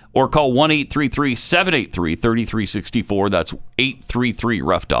 Or call 1-833-783-3364. That's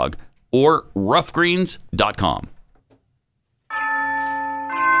 833-ROUGH-DOG. Or roughgreens.com.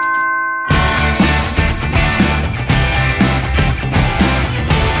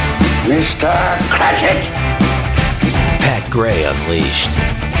 Mr. Cratchit! Pat Gray Unleashed.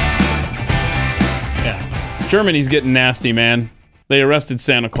 Yeah. Germany's getting nasty, man. They arrested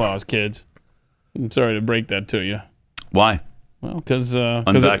Santa Claus, kids. I'm sorry to break that to you. Why? Well, because...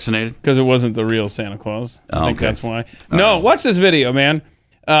 unvaccinated? Because it wasn't the real Santa Claus. I think that's why. No, watch this video, man.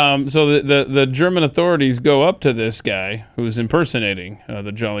 So the German authorities go up to this guy who's impersonating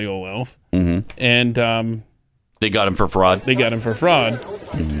the jolly old elf. Mm-hmm. And... they got him for fraud. Look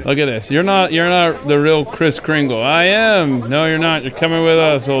at this. You're not the real Kris Kringle. I am. No, you're not. You're coming with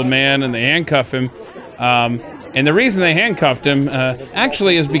us, old man. And they handcuff him. And the reason they handcuffed him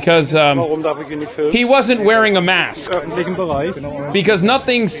actually is because he wasn't wearing a mask. Because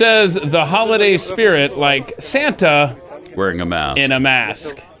nothing says the holiday spirit like Santa wearing a mask. In a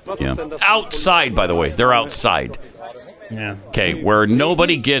mask. Yeah. Outside, by the way. They're outside. Yeah. Okay, where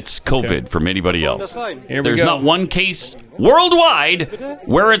nobody gets COVID from anybody else. There's go. not one case worldwide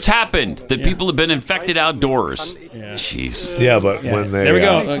where it's happened that people have been infected outdoors. Jeez. Yeah, but when they... There we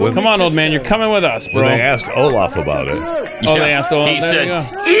go. Come on, old man. You're coming with us, bro. When they asked Olaf about it... they asked Olaf. He said,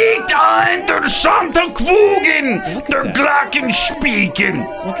 "Ich der Santa Kwogen, der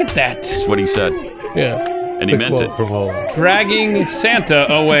Glockenspieken." Look at that. That's what he said. Yeah. And he meant it. From Olaf. Dragging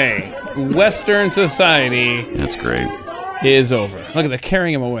Santa away. Western society... That's great. ...is over. Look at that.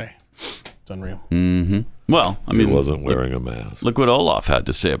 Carrying him away. It's unreal. Mm-hmm. Well, I mean... he wasn't wearing a mask. Look what Olaf had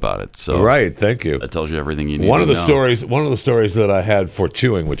to say about it. So right, thank you. That tells you everything you need One of to the know. One of the stories that I had for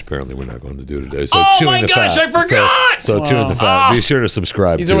chewing, which apparently we're not going to do today. So Oh chewing my the gosh, fat. I forgot! So chewing the fat. Be sure to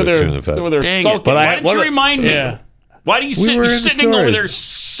subscribe He's to over there. Chewing the Fat. He's over there Dang sulking. it. Why didn't you remind me? Yeah. Why do you We were you're in the sitting over stories. there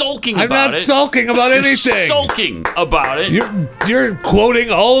sulking I'm about not it? sulking about You're anything. sulking about it. You're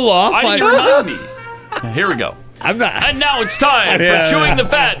quoting Olaf. I didn't remind me. Here we go. I'm not. And now it's time Yeah. for Chewing the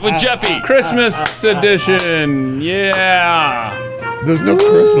Fat with Jeffy. Christmas edition. Yeah. There's no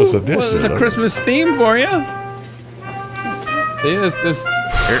Christmas edition. Well, there's a Christmas theme for you. See, this.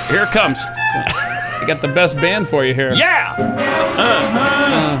 Here it comes. I got the best band for you here. Yeah.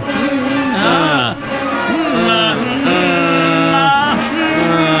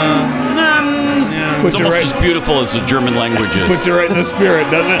 It's almost as beautiful as the German language is. Puts you right in the spirit,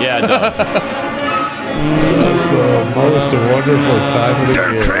 doesn't it? Yeah, it does. That's the most wonderful time of the year.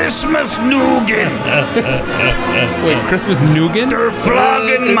 Christmas Nugen, Wait, Christmas nougat? der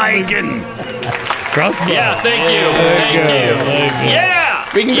Flaggenmeigen. Yeah, thank you. Yeah.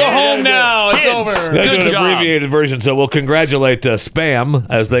 We can go home now. It's Kids. over. They do Good an job. abbreviated version, so we'll congratulate Spam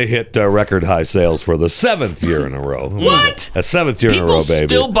as they hit record high sales for the 7th year in a row. What? A 7th year in a row, baby.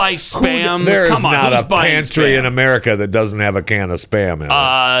 Still buy Spam. There is Come on, not who's a buying pantry Spam? in America that doesn't have a can of Spam in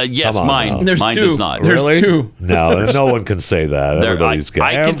it. Yes, Come on mine. now. There's Mine two. does not. There's Really? two. No, no one can say that. Everybody's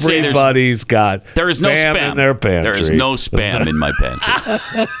got. I can say Everybody's got. There is no spam in their pantry. There is no spam in my pantry.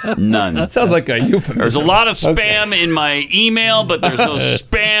 None. That sounds like a euphemism. There's a lot of spam in my email, but there's no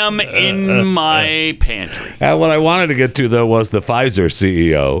spam in my pantry. And what I wanted to get to, though, was the Pfizer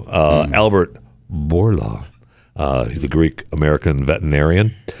CEO, Albert Bourla. He's the Greek-American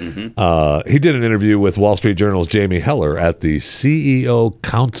veterinarian. He did an interview with Wall Street Journal's Jamie Heller at the CEO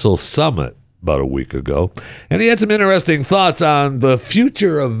Council Summit about a week ago. And he had some interesting thoughts on the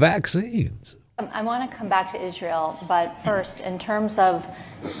future of vaccines. I want to come back to Israel, but first, in terms of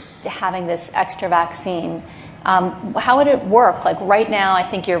having this extra vaccine, how would it work? Like right now, I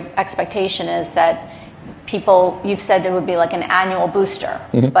think your expectation is that you've said it would be like an annual booster.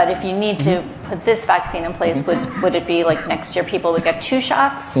 But if you need to put this vaccine in place, would it be like next year people would get 2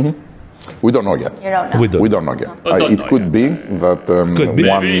 shots? We don't know yet. You don't know? We don't know yet. It could be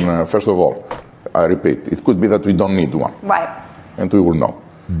that first of all, I repeat, it could be that we don't need one. Right. And we will know.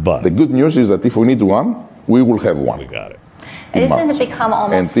 But the good news is that if we need one, we will have one. We got it. Isn't it become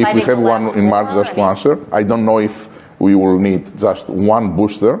almost And if we have one in March, just to answer, I don't know if we will need just one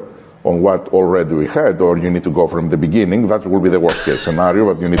booster on what already we had, or you need to go from the beginning. That will be the worst case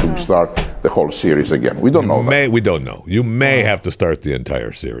scenario, but you need to start the whole series again. We don't know that. We don't know. You may have to start the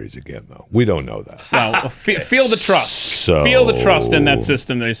entire series again, though. We don't know that. Well, feel the trust. Feel the trust in that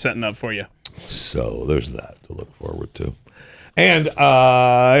system they're setting up for you. So there's that to look forward to. And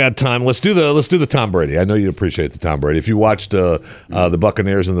I got time. Let's do the Tom Brady. I know you appreciate the Tom Brady. If you watched the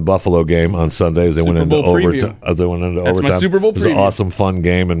Buccaneers and the Buffalo game on Sundays, they went into overtime. That's my Super Bowl It was an preview. awesome, fun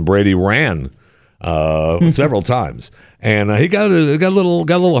game, and Brady ran several times, and he got a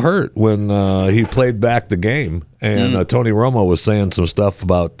little hurt when he played back the game, and Tony Romo was saying some stuff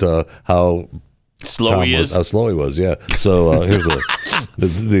about how slow he is. How slow he was, yeah. So here's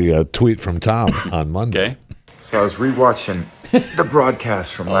the tweet from Tom on Monday. Okay. So I was rewatching the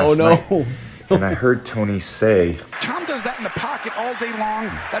broadcast from last night, and I heard Tony say, Tom does that in the pocket all day long.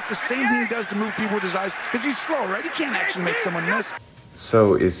 That's the same thing he does to move people with his eyes, because he's slow, right? He can't actually make someone miss.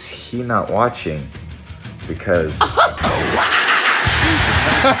 so is he not watching? Because...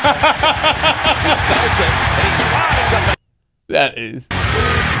 That is.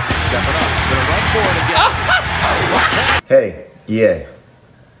 Hey, EA,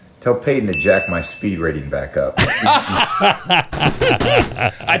 tell Peyton to jack my speed rating back up.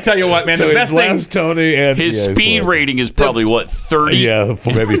 I tell you what, man, So the best thing. Tony and His speed rating is probably, 30? Yeah,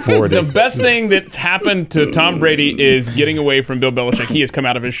 maybe 40. The best thing that's happened to Tom Brady is getting away from Bill Belichick. He has come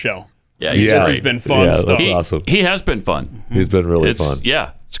out of his shell. Yeah, he's been fun yeah, stuff. That's awesome. He has been fun. He's been really fun.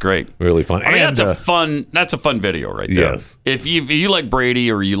 Yeah, it's great. Really fun. I mean, And, that's a fun video right there. Yes. If you like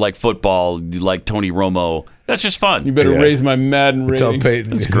Brady or you like football, you like Tony Romo, that's just fun. You better raise my Madden rating. Tell Peyton.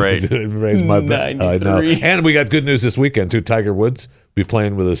 That's great. Raise my I know. 93. And we got good news this weekend, too. Tiger Woods be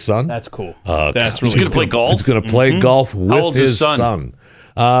playing with his son. That's cool. He's That's really going to play cool. golf? He's going to play golf with How old's his son?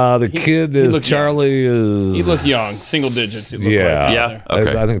 The kid is looked Charlie is. He looked young, single digits. He looked Yeah, like Yeah. out there.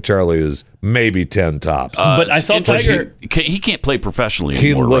 Okay. I think Charlie is maybe 10 tops. But I saw interesting. Tiger. He can't play professionally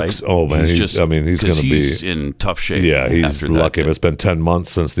He anymore, looks. right? Oh man, he's going to be. He's in tough shape. Yeah, he's after that. lucky. It's been 10 months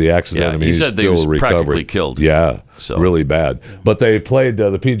since the accident. Yeah, I mean, he he's said that he still was recovering. practically killed. Yeah, So- really bad. But they played.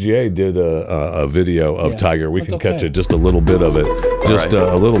 The PGA did a video of Tiger. We can catch it, just a little bit of it, just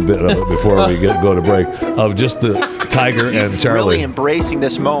a little bit of it before we go to break. Of just the Tiger and Charlie. Really embracing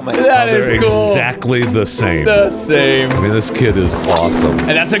this moment. That They're is cool. exactly the same. The same. I mean, this kid is awesome. And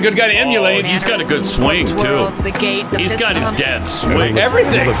that's a good guy to emulate. He's got a good swing too. The gate, the He's fist got his bumps. dad's swing.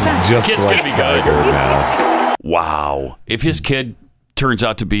 Everything. He looks just Kid's like gonna be Tiger good. now. Wow. If his kid turns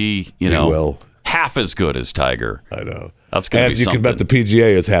out to be, will. half as good as Tiger, I know. that's going to And be you something. can bet the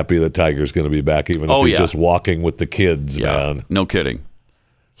PGA is happy that Tiger's going to be back, even if Oh, he's yeah. just walking with the kids, man. No kidding.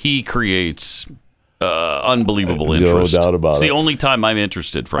 He creates unbelievable No interest. doubt about it's it. the only time I'm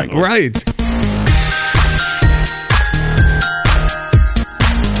interested, frankly. Right.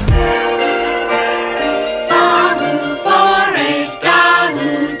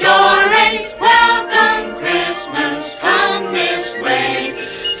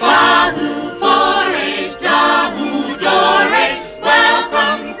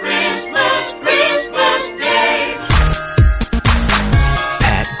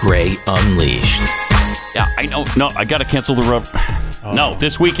 Pat Gray Unleashed. Yeah, I know. No, I got to cancel the rub. No,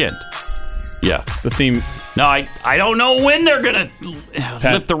 this weekend. Yeah. The theme. No, I don't know when they're going to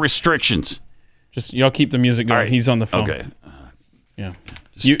lift the restrictions. Just y'all keep the music going. All right. He's on the phone. Okay. Yeah.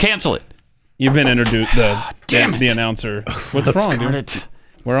 Just cancel it. You've been introduced. Damn it. The announcer. What's wrong, Darn dude? it.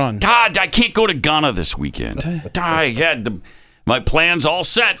 We're on. God, I can't go to Ghana this weekend. I had my plans all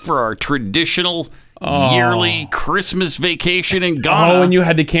set for our traditional yearly Christmas vacation in Ghana. Oh, and you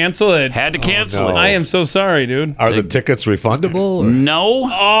had to cancel it. Had to cancel no. it. I am so sorry, dude. Are the tickets refundable? Or? No.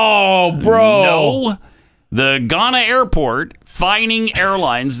 Oh, bro. No. The Ghana airport fining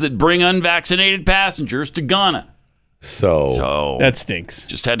airlines that bring unvaccinated passengers to Ghana. So that stinks.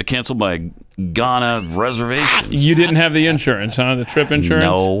 Just had to cancel my Ghana reservations. You didn't have the insurance, huh? The trip insurance?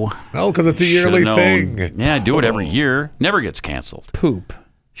 No. No, because it's a yearly Should've known. thing. Yeah, I do it every year. Never gets canceled. Poop.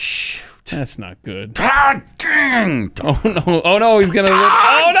 Shoot. That's not good. God dang. Oh, no. Oh, no. He's going to...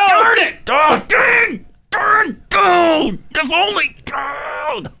 Ah, Oh, no. Darn it. Oh, dang. Darn. Oh, if only.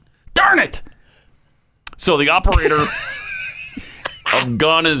 Oh, darn it. So the operator of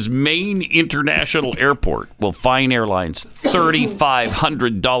Ghana's main international airport will fine airlines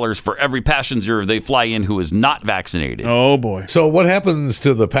 $3,500 for every passenger they fly in who is not vaccinated. Oh, boy. So what happens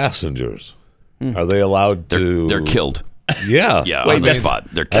to the passengers? Are they allowed to... They're killed. Yeah. Yeah, Wait, on the that's- spot.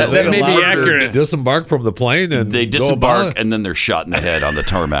 They're Are killed. they That may be allowed to accurate. disembark from the plane and They go disembark about? and then they're shot in the head on the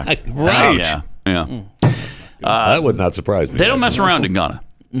tarmac. Right. Yeah. Yeah. That would not surprise me. They don't mess around in Ghana.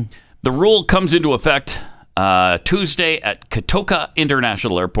 The rule comes into effect Tuesday at Kotoka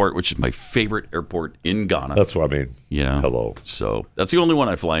International Airport, which is my favorite airport in Ghana. That's what I mean. You know? Hello. So that's the only one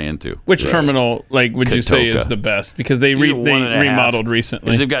I fly into. Which terminal, would you say is Kotoka. the best? Because they Either 1.5. remodeled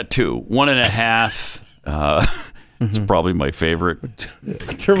recently. They've got two. 1.5. It's probably my favorite.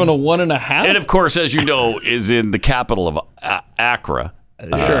 Terminal 1.5? And of course, as you know, is in the capital of Accra.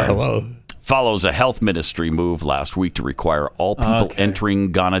 Hello. follows a health ministry move last week to require all people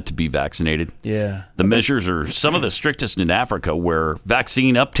entering Ghana to be vaccinated. Yeah. The measures are some of the strictest in Africa, where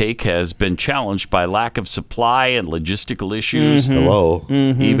vaccine uptake has been challenged by lack of supply and logistical issues. Hello.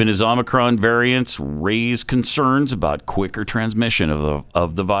 Even as Omicron variants raise concerns about quicker transmission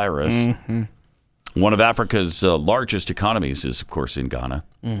of the virus. One of Africa's largest economies is, of course, in Ghana.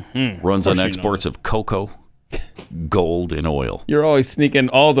 Runs on exports of cocoa, gold, and oil. You're always sneaking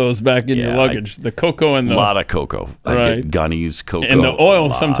all those back in your luggage. The cocoa and the... A lot of cocoa. I get Ghanese cocoa. And the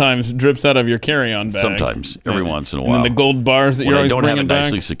oil sometimes drips out of your carry-on bag. Sometimes, every once in a while. And then the gold bars that you're always bringing back. When I don't have it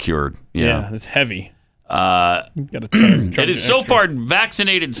nicely secured. Yeah, it's heavy. It is so far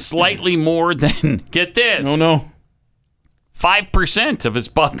vaccinated slightly more than, get this. Oh, no. 5% of its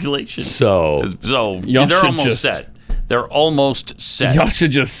population. So they're almost set. They're almost set. Y'all should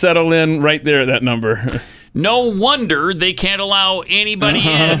just settle in right there at that number. No wonder they can't allow anybody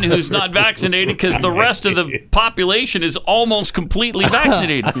in who's not vaccinated, because the rest of the population is almost completely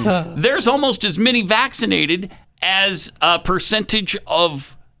vaccinated. There's almost as many vaccinated as a percentage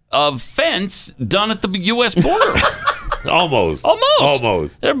of fence done at the U.S. border. Almost.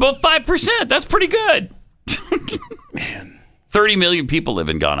 They're both 5%. That's pretty good. Man. 30 million people live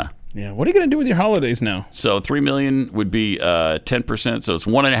in Ghana. Yeah, what are you going to do with your holidays now? So 3 million would be 10%, so it's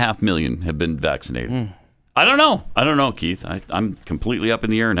 1.5 million have been vaccinated. I don't know, Keith. I'm completely up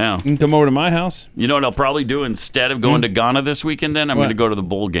in the air now. You can come over to my house. You know what I'll probably do instead of going to Ghana this weekend then? I'm going to go to the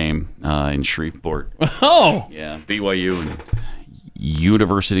bowl game in Shreveport. Oh! Yeah, BYU and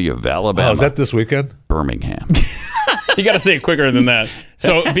University of Alabama. Oh, is that this weekend? Birmingham. You got to say it quicker than that.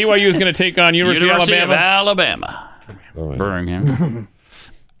 So BYU is going to take on University of Alabama. Birmingham.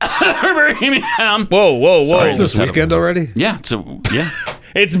 Birmingham. Whoa. It's this weekend already? Yeah.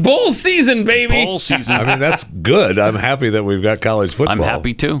 It's bowl season, baby. Bowl season. I mean, that's good. I'm happy that we've got college football. I'm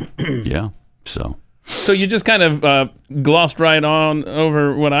happy too. Yeah. So you just kind of glossed right on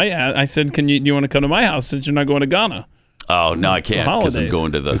over what I said. Do you want to come to my house since you're not going to Ghana? Oh, no, I can't, because I'm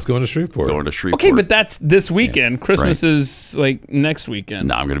going to He's going to Shreveport. Okay, but that's this weekend. Christmas is like next weekend.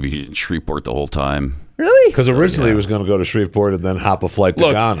 No, I'm going to be in Shreveport the whole time. Really? Because originally he was going to go to Shreveport and then hop a flight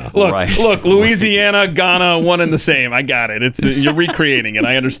to Ghana. Look, Louisiana, Ghana, one and the same. I got it. You're recreating it.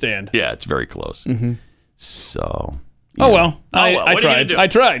 I understand. Yeah, it's very close. So. I tried. I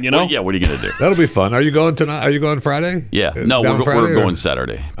tried. You know. Well, what are you going to do? That'll be fun. Are you going tonight? Are you going Friday? Yeah. No, we're going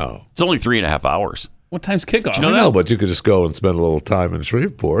Saturday. Oh, it's only 3.5 hours. What time's kickoff? I know, but you could just go and spend a little time in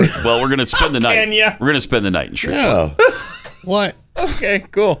Shreveport. Well, we're going to spend the night. Can ya? We're going to spend the night in Shreveport. Yeah. What? Okay,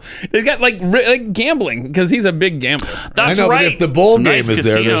 cool. They've got like gambling, because he's a big gambler. That's I know, right. but if the bowl game nice is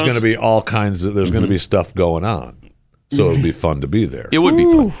there, there's casinos. going to be all kinds of. There's going to be stuff going on, so it'll be fun to be there. It would be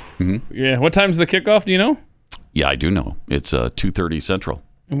fun. Yeah. What time's the kickoff? Do you know? Yeah, I do know. It's 2:30 Central.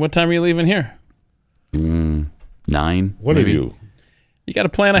 And what time are you leaving here? 9. What maybe. are you? You got to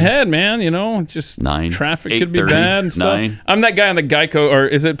plan ahead, man. You know, it's just 9. Traffic could be 8:30, bad and stuff. 9. I'm that guy on the Geico, or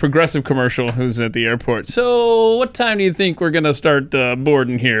is it Progressive commercial, who's at the airport. So what time do you think we're going to start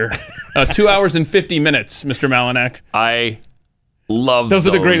boarding here? 2 hours and 50 minutes, Mr. Malinak. I love those.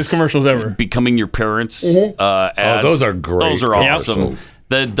 Are the greatest commercials ever. Becoming your parents. Oh, those are great. Those are awesome. Commercials.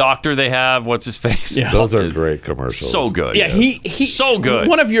 The doctor they have, what's his face? Yeah. Those are great commercials. So good. Yeah, he so good.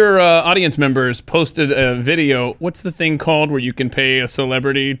 One of your audience members posted a video. What's the thing called where you can pay a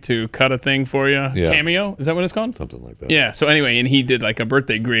celebrity to cut a thing for you? Yeah. Cameo? Is that what it's called? Something like that. Yeah. So anyway, and he did like a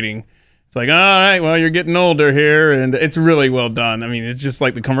birthday greeting. It's like, all right, well, you're getting older here, and it's really well done. I mean, it's just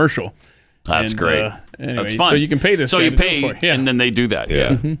like the commercial. That's great. Anyway, That's fun. So you can pay this. So guy you to do it pay, for you. Yeah. and then they do that.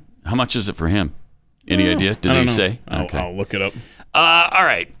 Yeah. How much is it for him? Any idea? Did they say? I'll look it up. All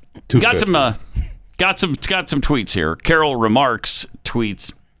right. Got some tweets here. Carol Remarks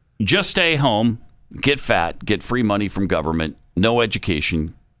tweets, just stay home, get fat, get free money from government, no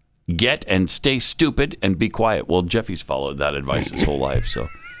education, get and stay stupid and be quiet. Well, Jeffy's followed that advice his whole life, so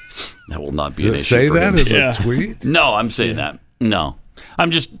that will not be an issue. Say for that him. in the tweet? No, I'm saying that. No.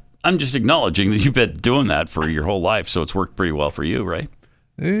 I'm just acknowledging that you've been doing that for your whole life, so it's worked pretty well for you, right?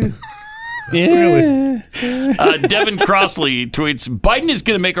 Really? Devin Crossley tweets, Biden is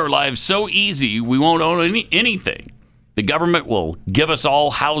going to make our lives so easy we won't own anything. The government will give us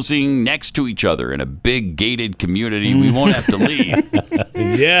all housing next to each other in a big gated community. We won't have to leave.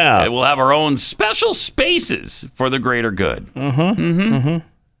 Yeah. We'll have our own special spaces for the greater good.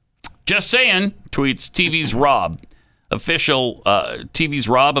 Just saying, tweets TV's Rob. TV's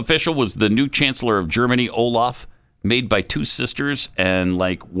Rob official was the new chancellor of Germany, Olaf, made by two sisters and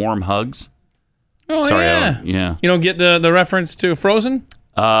like warm hugs. Oh, Sorry, yeah. You don't get the reference to Frozen?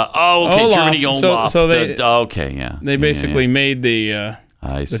 Okay, Olaf. Germany Olaf. So they okay, yeah. They basically made the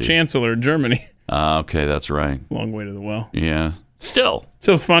I see. The Chancellor of Germany. Okay, that's right. Long way to the well. Yeah. Still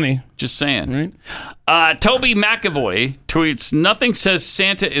funny. Just saying. Right? Toby McAvoy tweets, nothing says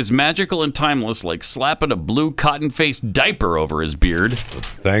Santa is magical and timeless like slapping a blue cotton-faced diaper over his beard.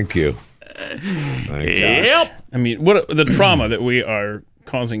 Thank you. Yep. I mean, what the trauma that we are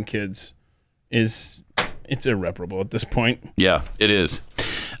causing kids it's irreparable at this point. Yeah, it is.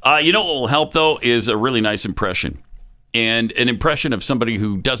 You know what will help, though, is a really nice impression. And an impression of somebody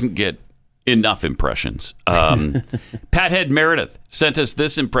who doesn't get enough impressions. Pathead Meredith sent us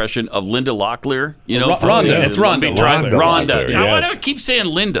this impression of Linda Locklear. You know, Rhonda. It's Rhonda. Rhonda. Yes. Why do I keep saying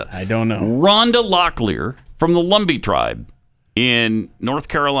Linda? I don't know. Rhonda Locklear from the Lumbee tribe in North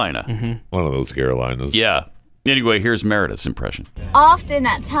Carolina. Mm-hmm. One of those Carolinas. Yeah. Anyway, here's Meredith's impression. Often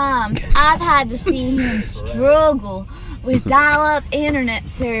at times, I've had to see him struggle with dial-up internet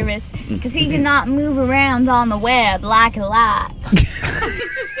service because he did not move around on the web like he likes.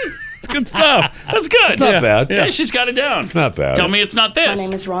 It's good stuff. That's good. It's not bad. Yeah, she's got it down. It's not bad. Tell me it's not this. My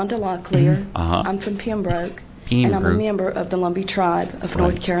name is Rhonda Locklear. I'm from Pembroke. And I'm a member of the Lumbee tribe of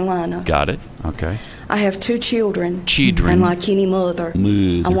North Carolina. Got it. Okay. I have 2 children. And like any mother,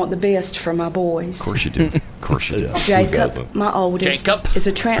 I want the best for my boys. Of course you do. Of course you do. Jacob, my oldest, is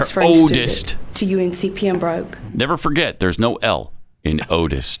a transfer student to UNC Pembroke. Never forget, there's no L in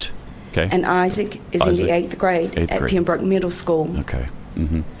oldest. Okay. And Isaac is in the 8th grade at Pembroke Middle School. Okay.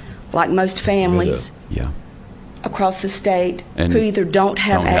 Mm-hmm. Like most families across the state who either don't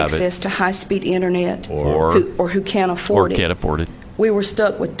have access to high-speed internet or who can't afford it. We were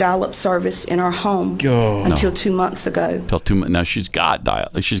stuck with dial-up service in our home until 2 months ago. Now she's got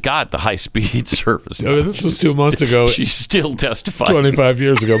the high-speed service. I mean, this was 2 months ago. She's still testifying. 25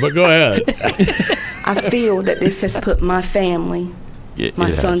 years ago, but go ahead. I feel that this has put my family, my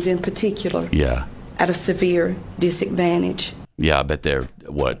sons in particular, at a severe disadvantage. Yeah, I bet they're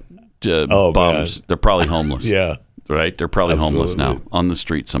bums. Man. They're probably homeless. Yeah. Right? They're probably homeless now on the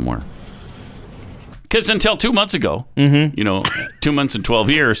street somewhere. Because until 2 months ago, 2 months and 12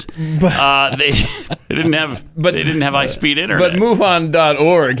 years, they didn't have high-speed internet. But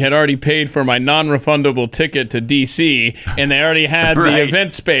MoveOn.org had already paid for my non-refundable ticket to D.C., and they already had the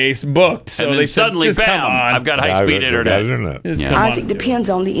event space booked. So and then they suddenly, said, just bam, come on. I've got high-speed internet. Isaac depends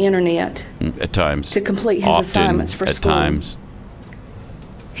on the internet at times to complete his assignments for school. At times.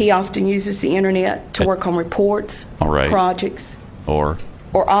 He often uses the internet to work on reports, projects, or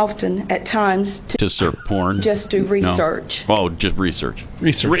often, at times, to surf porn. Just do research. No. Oh, just research.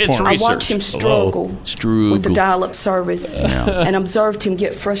 It's research. I watched him struggle with the dial-up service and observed him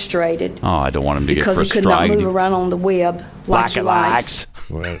get frustrated. Oh, I don't want him to get frustrated. Because he could not move around on the web like he likes.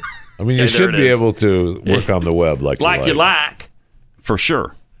 Right. I mean, you should be able to work on the web like you like. For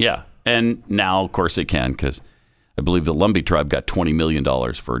sure. Yeah. And now, of course, they can because I believe the Lumbee tribe got $20 million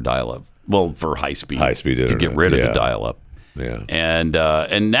for dial-up. Well, for high-speed internet. To get rid of the dial-up. Yeah.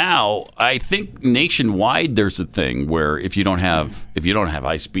 And now I think nationwide there's a thing where if you don't have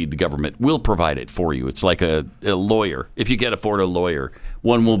high speed, the government will provide it for you. It's like a lawyer. If you can't afford a lawyer,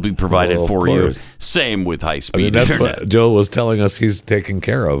 one will be provided for you. Same with high speed that's internet. what Joe was telling us he's taking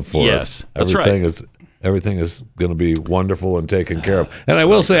care of for us. That's Everything is going to be wonderful and taken care of. And I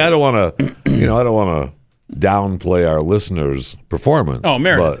will say I don't want to downplay our listeners' performance. Oh,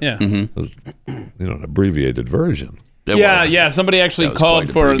 Meredith, it was, an abbreviated version. Somebody actually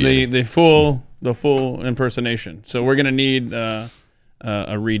called for the full impersonation. So we're gonna need a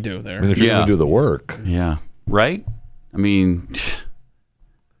redo there. I mean, if you're gonna do the work, right? I mean,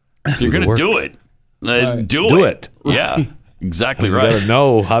 if you're gonna do it, do it. Yeah, exactly right. You gotta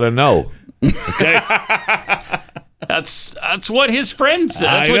know how to know. Okay. That's what his friend said.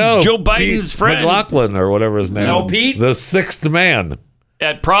 That's what Joe Biden's friend McLaughlin or whatever his name. No, Pete, the sixth man.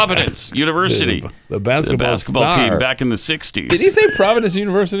 At Providence University. The basketball team back in the 60s. Did he say Providence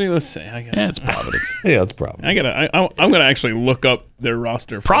University? Let's see. It's Providence. It's Providence. I'm going to actually look up their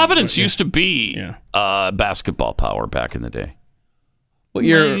roster. Providence used to be basketball power back in the day. What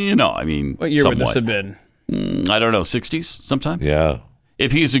year? What year would this have been? I don't know, 60s sometime? Yeah.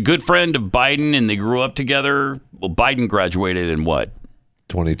 If he's a good friend of Biden and they grew up together, well, Biden graduated in what?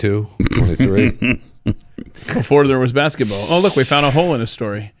 22, 23. Before there was basketball. Oh, look, we found a hole in his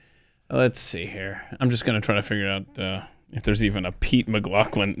story. Let's see here. I'm just going to try to figure out if there's even a Pete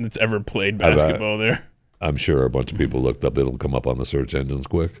McLaughlin that's ever played basketball there. I'm sure a bunch of people looked up. It'll come up on the search engines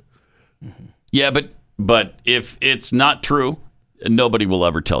quick. Mm-hmm. Yeah, but if it's not true, nobody will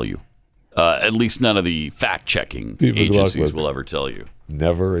ever tell you. At least none of the fact-checking agencies will ever tell you.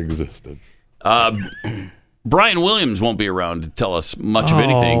 Never existed. Brian Williams won't be around to tell us much of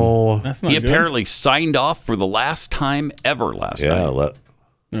anything. That's not He good. apparently signed off for the last time ever last night.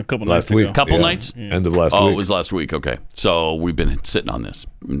 A couple last nights week. ago. Couple nights? End of last week. Oh, it was last week. Okay. So we've been sitting on this,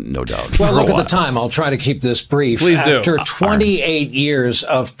 no doubt. Well, look at the time. I'll try to keep this brief. Please do. After 28 years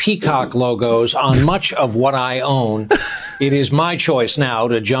of Peacock logos on much of what I own, it is my choice now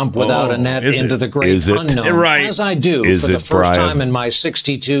to jump without a net into the great unknown, right. as I do for the first time in my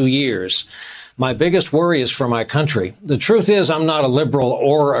 62 years. My biggest worry is for my country. The truth is, I'm not a liberal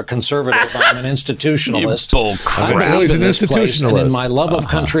or a conservative. I'm an institutionalist. I believe in this place, and in my love of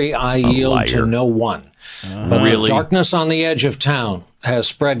country, I yield to no one. But the darkness on the edge of town has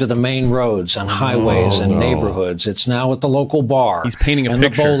spread to the main roads and highways and neighborhoods. It's now at the local bar. He's painting a and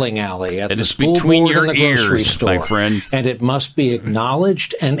picture. The bowling alley, at the school between board your and the grocery ears, store. my friend. And it must be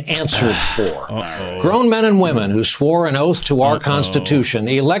acknowledged and answered for. Grown men and women who swore an oath to our Constitution,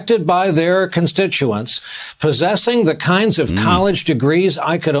 elected by their constituents, possessing the kinds of college degrees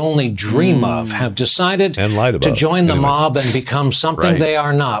I could only dream of, have decided to join the mob and become something they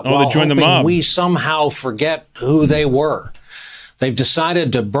are not, while hoping we somehow forget who they were. They've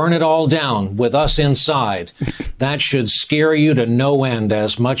decided to burn it all down with us inside. That should scare you to no end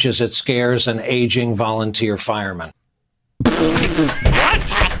as much as it scares an aging volunteer fireman. He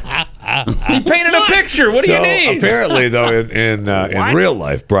painted a picture. What do you need? Apparently, though, in real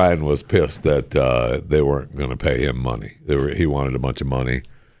life, Brian was pissed that they weren't going to pay him money. He wanted a bunch of money.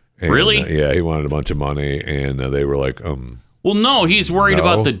 And, really? Yeah, he wanted a bunch of money, and they were like, Well, no, he's worried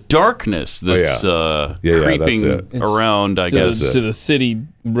about the darkness that's creeping around, I guess. To the city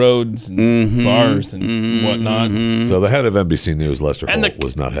roads and bars and whatnot. So the head of NBC News, Lester Holt,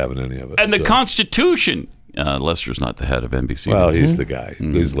 was not having any of it. And the Constitution. Lester's not the head of NBC. Well, he's the guy.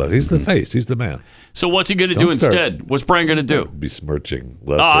 He's the face. He's the man. So what's he going to do instead? What's Brian going to do? Besmirching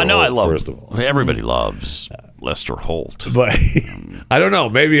Lester Holt, I love first of all. Everybody loves Lester Holt. But I don't know.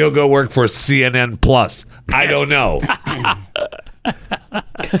 Maybe he'll go work for CNN Plus. I don't know.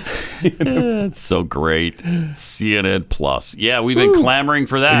 That's so great. CNN Plus. Yeah, we've been clamoring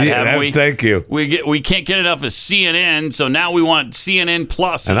for that, haven't we? Thank you. We can't get enough of CNN, so now we want CNN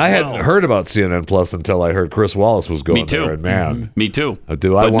Plus. And I hadn't heard about CNN Plus until I heard Chris Wallace was going there. And man, me too. But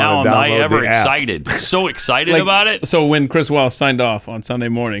now am I ever excited? So excited about it. So when Chris Wallace signed off on Sunday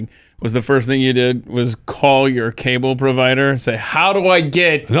morning, was the first thing you did was call your cable provider, say, "How do I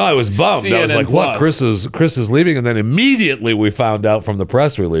get?" No, I was bummed. CNN I was like, Plus? "What? Chris is leaving," and then immediately we found out from the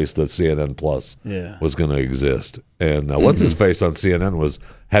press release that CNN Plus was going to exist. And what's his face on CNN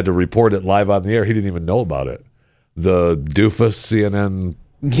had to report it live on the air. He didn't even know about it. The doofus CNN.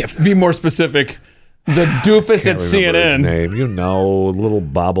 Yeah, be more specific. The doofus at CNN. His name, little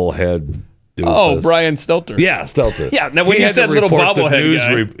bobblehead. Doofus. Oh, Brian Stelter. Yeah, Stelter. Yeah, now when you said little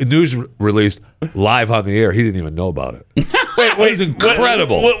bobblehead news released live on the air, he didn't even know about it. Wait, it was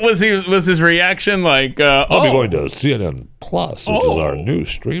incredible. What was his reaction like? I'll be going to CNN Plus, which is our new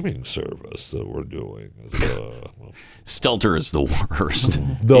streaming service that we're doing. Stelter is the worst.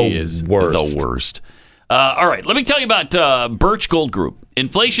 He is the worst. All right, let me tell you about Birch Gold Group.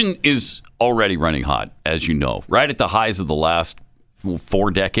 Inflation is already running hot, as you know, right at the highs of the last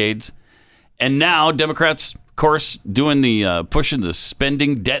 4 decades. And now Democrats, of course, doing the pushing the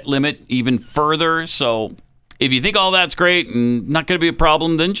spending debt limit even further. So if you think all that's great and not going to be a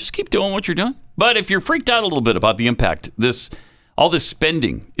problem, then just keep doing what you're doing. But if you're freaked out a little bit about the impact all this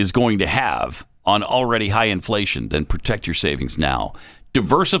spending is going to have on already high inflation, then protect your savings now.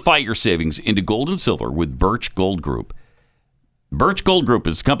 Diversify your savings into gold and silver with Birch Gold Group. Birch Gold Group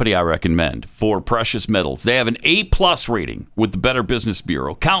is a company I recommend for precious metals. They have an A+ rating with the Better Business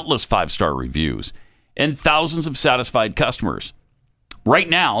Bureau, countless 5-star reviews, and thousands of satisfied customers. Right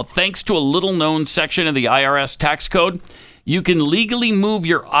now, thanks to a little-known section of the IRS tax code, you can legally move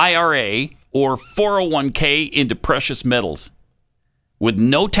your IRA or 401k into precious metals with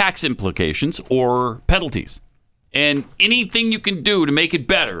no tax implications or penalties. And anything you can do to make it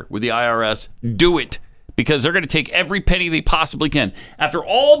better with the IRS, do it. Because they're going to take every penny they possibly can. After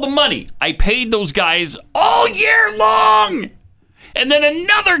all the money I paid those guys all year long, and then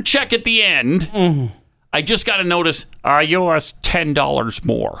another check at the end, I just got a notice, you owe us $10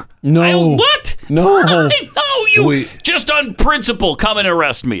 more. No. What? No. No, just on principle, come and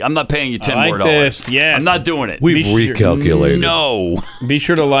arrest me. I'm not paying you $10 more. Yes. I'm not doing it. We've recalculated. No. Be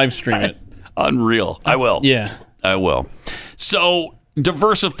sure to live stream it. Unreal. I will. Yeah. I will. So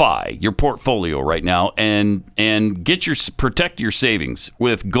diversify your portfolio right now and protect your savings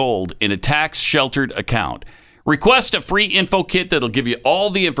with gold in a tax-sheltered account. Request a free info kit that'll give you all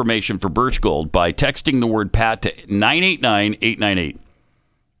the information for Birch Gold by texting the word PAT to 989-898.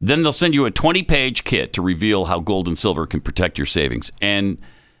 Then they'll send you a 20-page kit to reveal how gold and silver can protect your savings and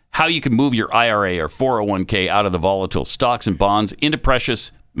how you can move your IRA or 401k out of the volatile stocks and bonds into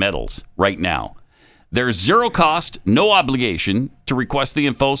precious medals right now. There's zero cost, no obligation to request the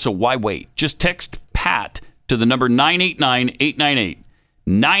info, so why wait? Just text PAT to the number 989-898.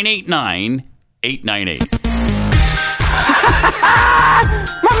 989-898.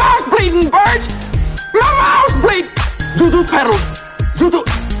 My mouth's bleeding, Bert! My mouth's bleeding! Zuzu pedals! Zuzu...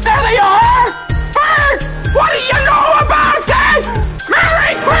 There they are! Bert! What do you know about that?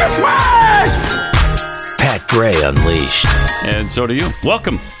 Merry Christmas! Pat Gray Unleashed. And so do you.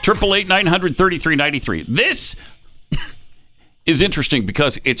 Welcome. 888-900-3393. This is interesting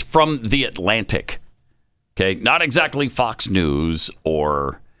because it's from The Atlantic. Okay? Not exactly Fox News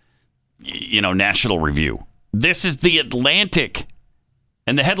or, National Review. This is The Atlantic.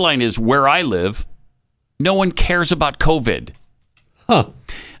 And the headline is, Where I Live, No One Cares About COVID. Huh.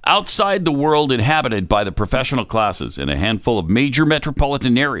 Outside the world inhabited by the professional classes in a handful of major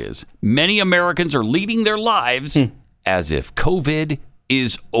metropolitan areas, many Americans are leading their lives as if COVID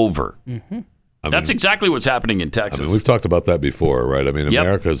is over. Mm-hmm. That's exactly what's happening in Texas. We've talked about that before, right?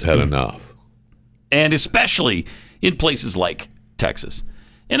 America's had enough. And especially in places like Texas.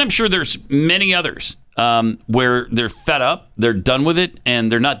 And I'm sure there's many others where they're fed up, they're done with it,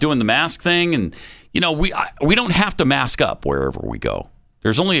 and they're not doing the mask thing. And, we don't have to mask up wherever we go.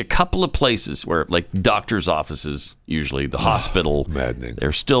 There's only a couple of places where, like doctors' offices, usually the hospital, maddening.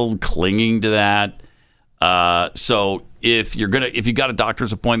 They're still clinging to that. So if you got a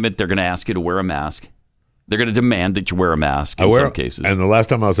doctor's appointment, they're going to ask you to wear a mask. They're going to demand that you wear a mask in some cases. And the last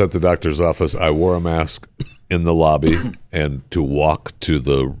time I was at the doctor's office, I wore a mask in the lobby and to walk to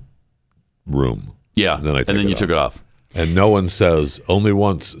the room. Yeah, and then you took it off. And no one says, only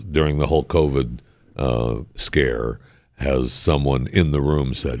once during the whole COVID scare has someone in the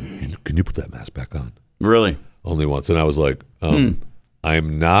room said, can you put that mask back on? Really? Only once. And I was like,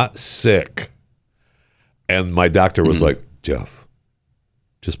 I'm not sick. And my doctor was like, Jeff,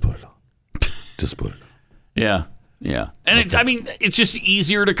 just put it on. Just put it on. Yeah. And it's just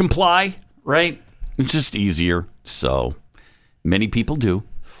easier to comply, right? It's just easier. So many people do.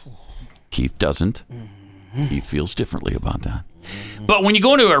 Keith doesn't. He feels differently about that. But when you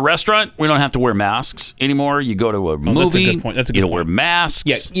go into a restaurant, we don't have to wear masks anymore. You go to a movie, that's a good point. You don't wear masks.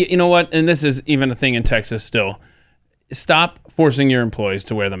 Yeah, you know what? And this is even a thing in Texas still. Stop forcing your employees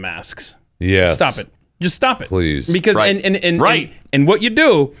to wear the masks. Yes. Stop it. Just stop it. Please. Because and what you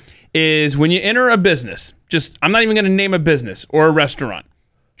do is when you enter a business, I'm not even going to name a business or a restaurant.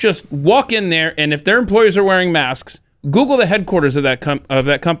 Just walk in there, and if their employees are wearing masks, Google the headquarters of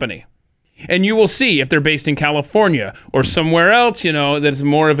that company. And you will see if they're based in California or somewhere else, that's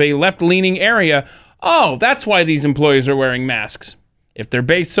more of a left-leaning area. Oh, that's why these employees are wearing masks. If they're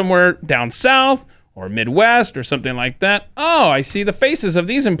based somewhere down south or Midwest or something like that, oh, I see the faces of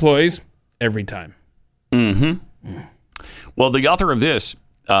these employees every time. Mm-hmm. Well, the author of this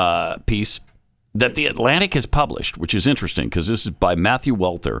piece that The Atlantic has published, which is interesting because this is by Matthew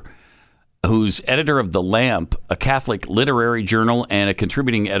Welter, who's editor of The Lamp, a Catholic literary journal, and a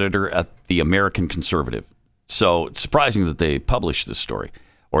contributing editor at The American Conservative. So it's surprising that they published this story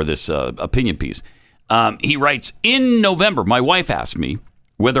or this opinion piece. He writes, in November, my wife asked me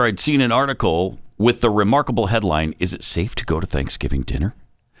whether I'd seen an article with the remarkable headline, "Is it safe to go to Thanksgiving dinner?"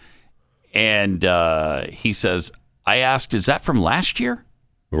 And he says, I asked, is that from last year?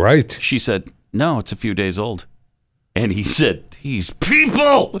 Right. She said, no, it's a few days old. And he said, these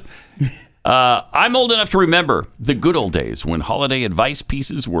people... I'm old enough to remember the good old days when holiday advice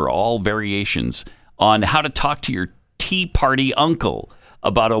pieces were all variations on how to talk to your Tea Party uncle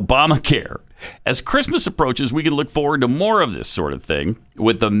about Obamacare. As Christmas approaches, we can look forward to more of this sort of thing,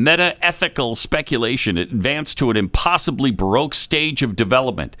 with the meta-ethical speculation advanced to an impossibly Baroque stage of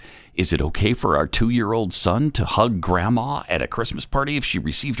development. Is it okay for our 2-year-old son to hug grandma at a Christmas party if she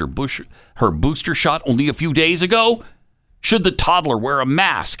received her booster shot only a few days ago? Should the toddler wear a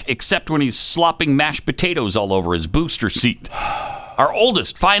mask except when he's slopping mashed potatoes all over his booster seat? Our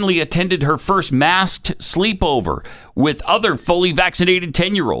oldest finally attended her first masked sleepover with other fully vaccinated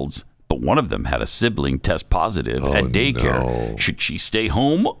 10-year-olds. But one of them had a sibling test positive at daycare. No. Should she stay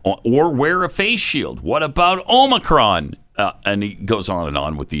home or wear a face shield? What about Omicron? And he goes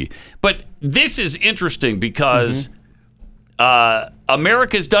on with the... But this is interesting because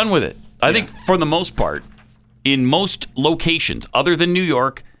America's done with it. I think for the most part, in most locations, other than New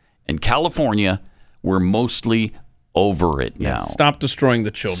York and California, we're mostly over it now. Stop destroying the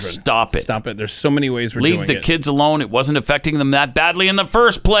children. Stop it. Stop it. There's so many ways we're doing it. Leave the kids alone. It wasn't affecting them that badly in the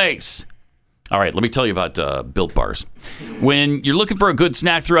first place. All right, let me tell you about Built Bars. When you're looking for a good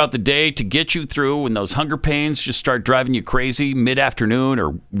snack throughout the day to get you through when those hunger pains just start driving you crazy mid-afternoon or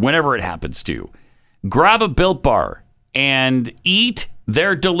whenever it happens to you, grab a Built Bar and eat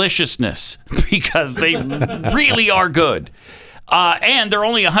their deliciousness because they really are good. And they're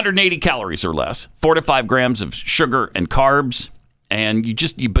only 180 calories or less, 4 to 5 grams of sugar and carbs. And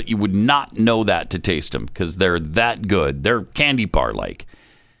but you would not know that to taste them because they're that good. They're candy bar-like.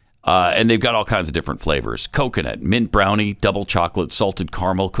 And they've got all kinds of different flavors. Coconut, mint brownie, double chocolate, salted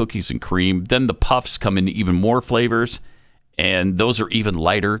caramel, cookies and cream. Then the puffs come in even more flavors. And those are even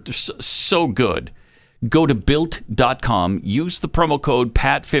lighter. They're so good. Go to Built.com, use the promo code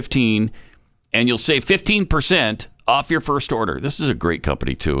PAT15, and you'll save 15% off your first order. This is a great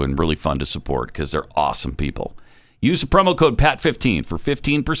company, too, and really fun to support because they're awesome people. Use the promo code PAT15 for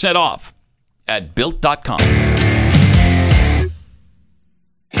 15% off at Built.com.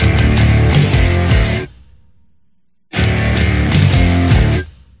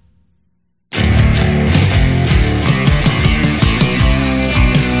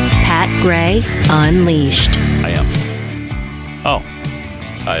 Pat Gray Unleashed. I am. Oh,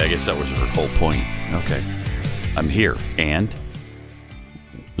 I guess that was her whole point. Okay. I'm here. And?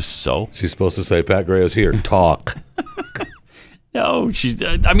 So? She's supposed to say, Pat Gray is here. Talk. No,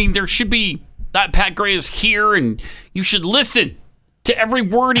 I mean, there should be, that Pat Gray is here, and you should listen to every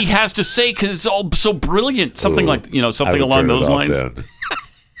word he has to say because it's all so brilliant. Something something along those lines.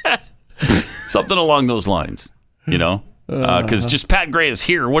 Something along those lines, because just Pat Gray is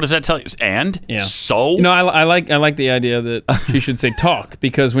here. What does that tell you? And so, I like the idea that she should say talk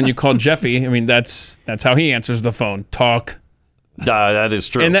because when you call Jeffy, I mean that's how he answers the phone. Talk. That is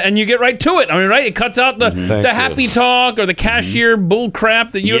true. And you get right to it. I mean, right? It cuts out the happy talk or the cashier bull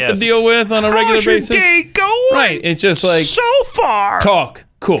crap that you have to deal with on a regular basis. How's your day going? Right. It's just like so far. Talk.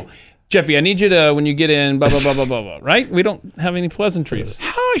 Cool. Jeffy, I need you to, when you get in, blah, blah, blah, blah, blah, blah, right? We don't have any pleasantries.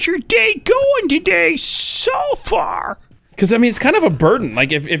 How's your day going today so far? Because, I mean, it's kind of a burden.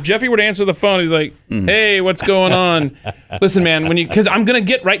 Like, if Jeffy were to answer the phone, he's like, hey, what's going on? Listen, man, because I'm going to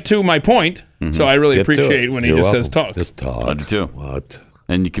get right to my point. So I really appreciate when he just says talk. Just talk. I do too. What?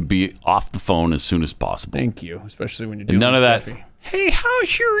 And you can be off the phone as soon as possible. Thank you, especially when you're dealing none with of that. Jeffy. Hey,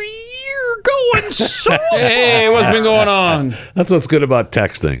 how's your year going so far? Hey, what's been going on? That's what's good about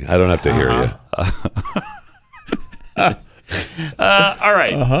texting. I don't have to hear you. All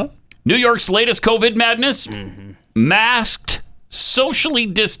right. New York's latest COVID madness. Masked, socially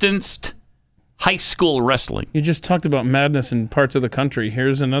distanced high school wrestling. You just talked about madness in parts of the country.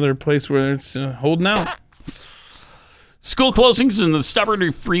 Here's another place where it's holding out. School closings and the stubborn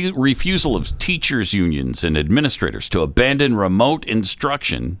refusal of teachers' unions and administrators to abandon remote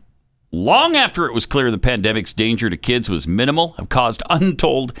instruction long after it was clear the pandemic's danger to kids was minimal have caused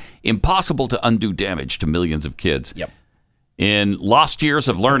untold, impossible to undo damage to millions of kids in lost years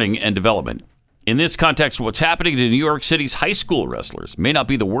of learning and development. In this context, what's happening to New York City's high school wrestlers may not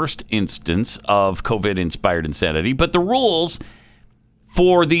be the worst instance of COVID-inspired insanity, but the rules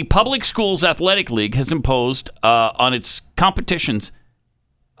for the Public Schools Athletic League has imposed on its competitions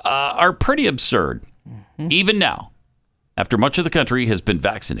are pretty absurd. Even now, after much of the country has been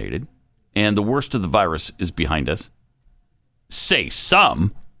vaccinated and the worst of the virus is behind us, say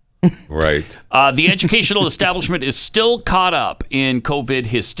some. Right. The educational establishment is still caught up in COVID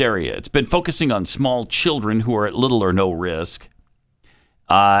hysteria. It's been focusing on small children who are at little or no risk.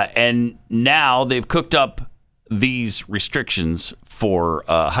 And now they've cooked up these restrictions for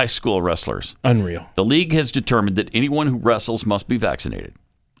high school wrestlers. Unreal. The league has determined that anyone who wrestles must be vaccinated.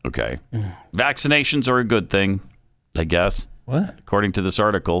 Okay. Vaccinations are a good thing, I guess. What? According to this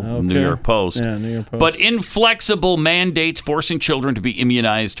article, New York Post. Yeah, New York Post. But inflexible mandates forcing children to be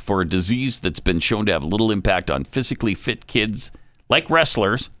immunized for a disease that's been shown to have little impact on physically fit kids, like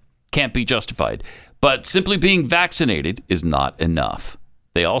wrestlers, can't be justified. But simply being vaccinated is not enough.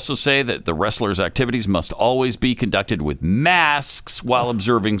 They also say that the wrestlers' activities must always be conducted with masks while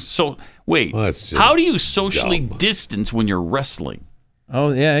observing. So, wait, how do you socially distance when you're wrestling?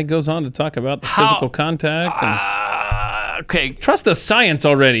 Oh, yeah, it goes on to talk about the physical contact. Okay. Trust the science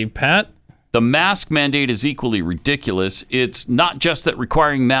already, Pat. The mask mandate is equally ridiculous. It's not just that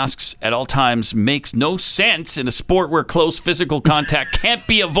requiring masks at all times makes no sense in a sport where close physical contact can't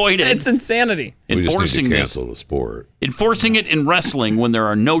be avoided. It's insanity. We just need to cancel the sport. Enforcing it in wrestling when there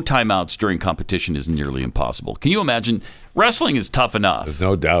are no timeouts during competition is nearly impossible. Can you imagine? Wrestling is tough enough.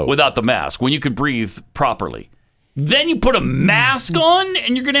 No doubt. Without the mask, when you can breathe properly. Then you put a mask on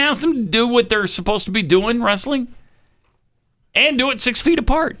and you're going to ask them to do what they're supposed to be doing, wrestling? And do it 6 feet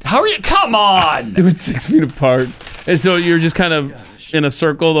apart. How are you? Come on! Do it 6 feet apart. And so you're just kind of in a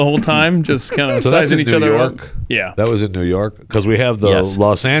circle the whole time, just kind of so sizing each other up? Yeah. That was in New York? Because we have the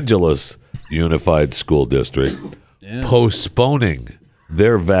Los Angeles Unified School District postponing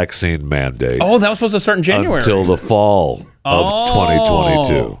their vaccine mandate. Oh, that was supposed to start in January. Until the fall of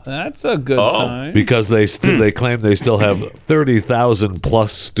 2022. That's a good sign. Because they claim they still have 30,000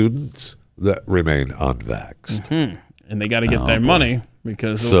 plus students that remain unvaxxed. Mm-hmm. And they got to get their money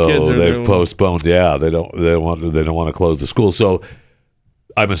because those kids are. So they've postponed. Yeah, they don't want to close the school. So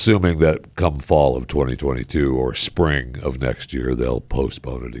I'm assuming that come fall of 2022 or spring of next year, they'll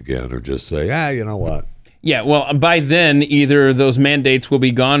postpone it again or just say, you know what? Yeah, well, by then, either those mandates will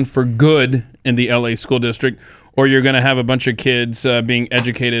be gone for good in the LA school district, or you're going to have a bunch of kids being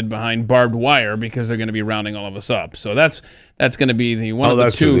educated behind barbed wire because they're going to be rounding all of us up. So that's going to be the one of the two.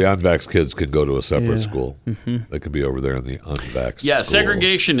 That's true. The unvaxxed kids can go to a separate school. Mm-hmm. They could be over there in the unvaxxed school.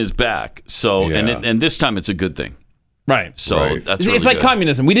 Segregation is back. So and this time it's a good thing. Right. So that's really it's like good.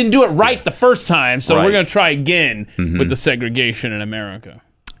 communism. We didn't do it right the first time, so we're going to try again with the segregation in America.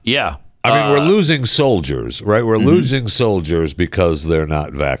 Yeah. I mean, we're losing soldiers, right? We're losing soldiers because they're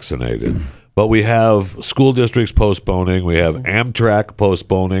not vaccinated. But we have school districts postponing. We have Amtrak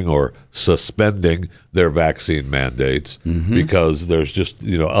postponing or suspending their vaccine mandates because there's just,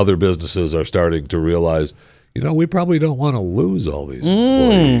 other businesses are starting to realize, we probably don't want to lose all these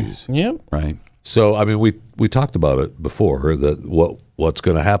employees. Yep. Right. So, I mean, we talked about it before that what's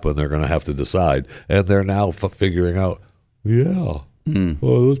going to happen, they're going to have to decide. And they're now figuring out, well,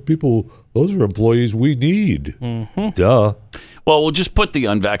 those are employees we need. Duh. Well, we'll just put the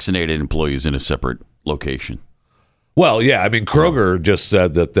unvaccinated employees in a separate location. Well, yeah. I mean, Kroger just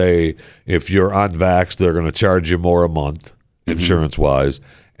said that if you're unvaxxed, they're going to charge you more a month, insurance-wise,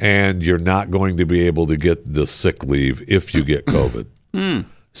 and you're not going to be able to get the sick leave if you get COVID.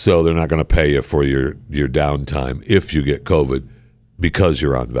 So they're not going to pay you for your downtime if you get COVID because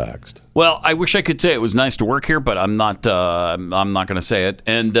you're unvaxxed. Well, I wish I could say it was nice to work here, but I'm not. I'm not going to say it,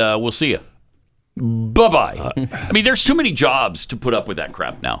 and we'll see you. Bye-bye. I mean, there's too many jobs to put up with that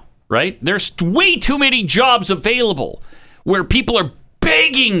crap now, right? There's way too many jobs available where people are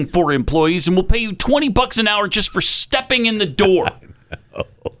begging for employees and will pay you $20 an hour just for stepping in the door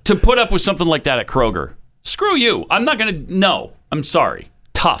to put up with something like that at Kroger. Screw you. I'm not going to. No, I'm sorry.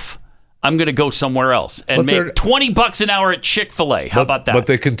 Tough. I'm going to go somewhere else and make $20 an hour at Chick-fil-A. How about that? But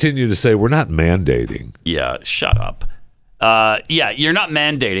they continue to say, we're not mandating. Yeah, shut up. You're not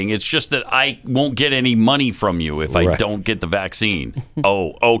mandating. It's just that I won't get any money from you if I don't get the vaccine.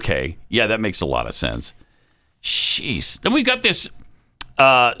 Oh, okay. Yeah, that makes a lot of sense. Jeez. Then we've got this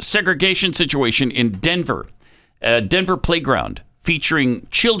segregation situation in Denver. Denver playground featuring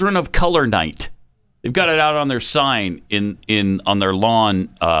Children of Color Night. They've got it out on their sign on their lawn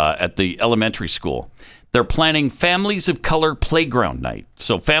at the elementary school. They're planning Families of Color Playground Night.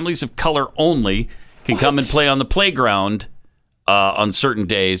 So families of color only can come and play on the playground on certain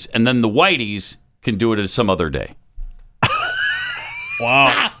days, and then the whiteys can do it at some other day.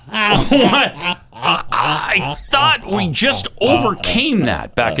 Wow. I thought we just overcame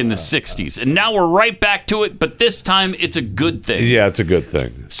that back in the 60s, and now we're right back to it, but this time it's a good thing. Yeah, it's a good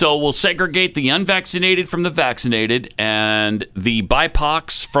thing. So we'll segregate the unvaccinated from the vaccinated and the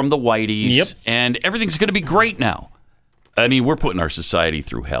BIPOCs from the whiteys, and everything's going to be great now. I mean, we're putting our society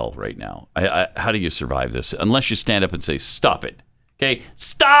through hell right now. How do you survive this? Unless you stand up and say, stop it. Okay?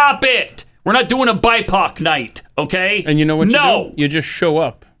 Stop it! We're not doing a BIPOC night, okay? And you know what you do? You just show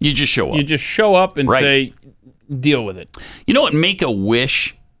up. You just show up. You just show up and say, deal with it. You know what?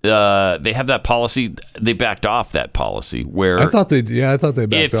 Make-A-Wish, they have that policy. They backed off that policy where... I thought they backed off.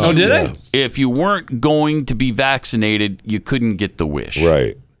 Oh, did they? If you weren't going to be vaccinated, you couldn't get the wish.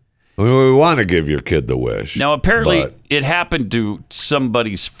 Right. I mean, we want to give your kid the wish. Now, apparently, it happened to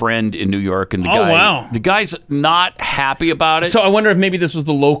somebody's friend in New York, and the guy's not happy about it. So I wonder if maybe this was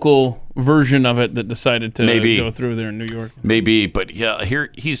the local version of it that decided to go through there in New York. Maybe, but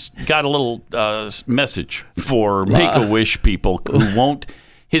here he's got a little message for Make-A-Wish people who won't.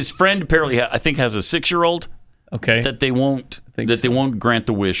 His friend apparently, I think, has a 6-year-old. Okay. That they won't they won't grant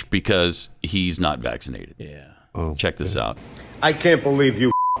the wish because he's not vaccinated. Yeah. Check this out. I can't believe you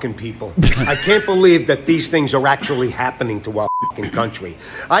people. I can't believe that these things are actually happening to our country.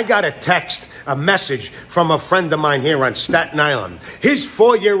 I got a message from a friend of mine here on Staten Island. His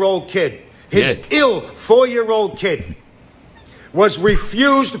 4-year-old kid, ill 4-year-old kid, was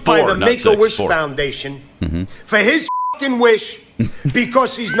refused by the Make-A-Wish Foundation for his wish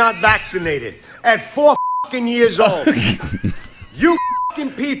because he's not vaccinated at 4 years old. You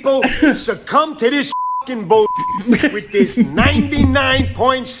people succumb to this bullshit with this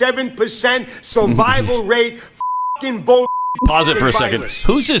 99.7% survival rate bullshit. Pause it for a second.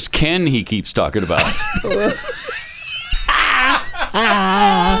 Who's this Ken he keeps talking about?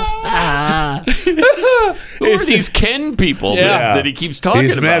 Who are these Ken people that he keeps talking about?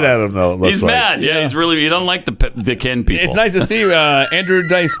 He's mad at him, though. It looks He's mad. Yeah, he's really. He don't like the Ken people. It's nice to see Andrew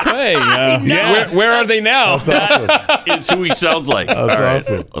Dice Clay. Where are they now? That's awesome. It's who he sounds like. That's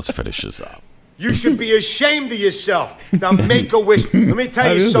awesome. Let's finish this off. You should be ashamed of yourself. The Make-A-Wish. Let me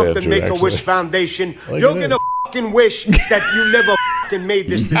tell you something, Make-A-Wish Foundation. You're going to fucking wish that you never fucking made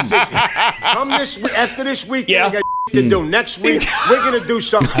this decision. After this weekend, I got to do. Next week, we're going to do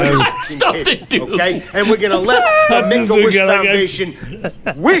something for the fucking kids, okay? And we're going to let the Make-A-Wish Foundation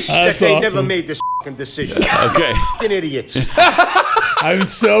wish that they never made this fucking decision. Okay. Fucking idiots. I'm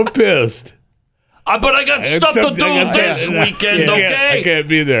so pissed. But I got stuff to do this weekend, okay? I can't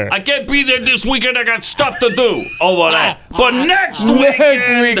be there. I can't be there this weekend. I got stuff to do over that. But next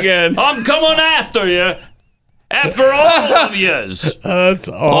weekend, I'm coming after you. After all of yous. That's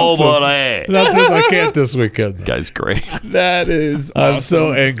awesome. Over there. Not this, I can't this weekend. Guy's great. That is awesome. I'm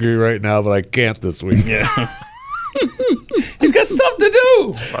so angry right now, but I can't this weekend. Yeah. He's got stuff to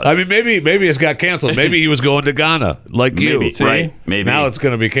do. I mean, maybe it's got canceled. Maybe he was going to Ghana, like you. Right. Maybe. Now it's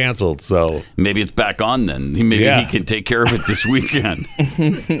going to be canceled, so. Maybe it's back on then. Maybe he can take care of it this weekend.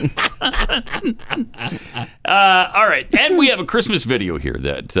 All right. And we have a Christmas video here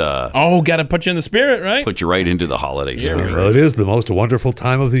that... got to put you in the spirit, right? Put you right into the holiday spirit. Well, it is the most wonderful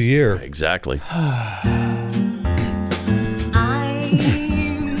time of the year. Exactly.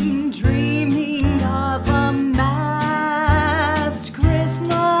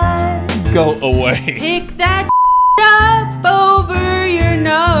 Go away. Pick that up over your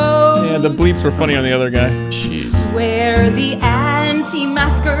nose. Yeah, the bleeps were funny on the other guy. Jeez. Where the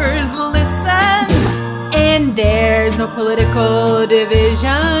anti-maskers listen. And there's no political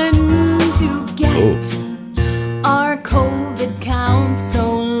division to get our COVID count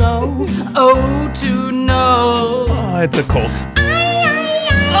so low. Oh, to know. Oh, it's a cult.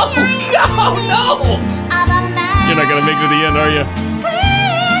 Oh, God, no. You're not going to make it to the end, are you?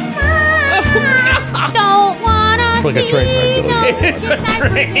 Don't wanna It's like a train wreck, though. It's a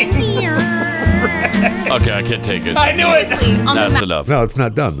train. Okay, I can't take it. I knew it. That's enough. No, it's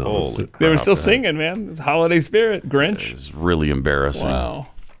not done, though. They were still singing, man. It's holiday spirit. Grinch. It's really embarrassing. Wow.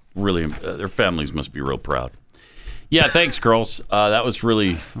 Really, their families must be real proud. Yeah, thanks, girls. That was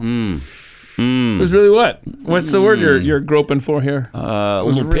really... It was really what? What's the word you're groping for here? A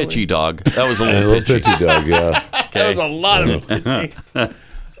little pitchy, dog. That was a little pitchy dog, yeah. That was a lot of pitchy.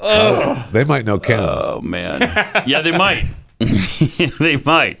 They might know Ken. Oh, man. Yeah, they might. They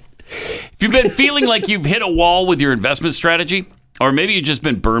might. If you've been feeling like you've hit a wall with your investment strategy, or maybe you've just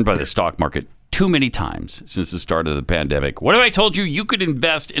been burned by the stock market too many times since the start of the pandemic, what if I told you you could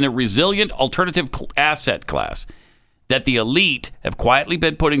invest in a resilient alternative asset class that the elite have quietly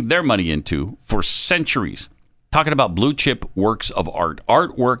been putting their money into for centuries? Talking about blue chip works of art,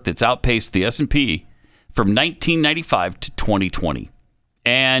 artwork that's outpaced the S&P from 1995 to 2020.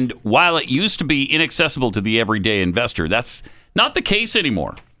 And while it used to be inaccessible to the everyday investor, that's not the case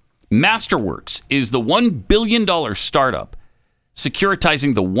anymore. Masterworks is the $1 billion startup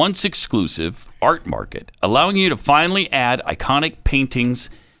securitizing the once exclusive art market, allowing you to finally add iconic paintings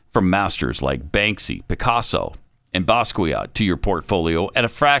from masters like Banksy, Picasso, and Basquiat to your portfolio at a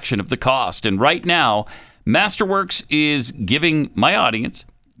fraction of the cost. And right now, Masterworks is giving my audience,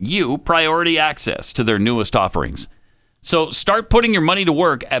 you, priority access to their newest offerings. So start putting your money to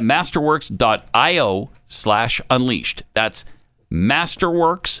work at masterworks.io/unleashed. That's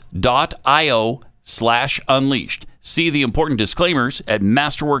masterworks.io/unleashed. See the important disclaimers at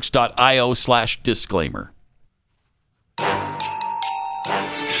masterworks.io/disclaimer.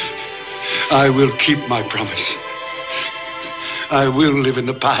 I will keep my promise. I will live in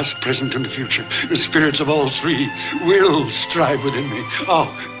the past, present, and the future. The spirits of all three will strive within me. Oh,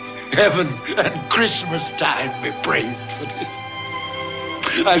 heaven and Christmas time be praised for this.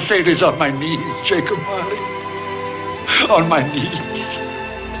 I say this on my knees, Jacob Marley. On my knees.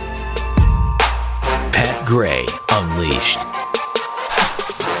 Pat Gray Unleashed.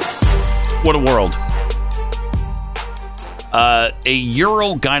 What a world. A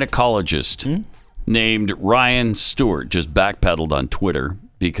urogynecologist named Ryan Stewart just backpedaled on Twitter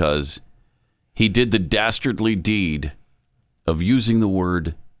because he did the dastardly deed of using the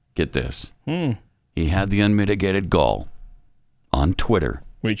word, get this, he had the unmitigated gall on Twitter.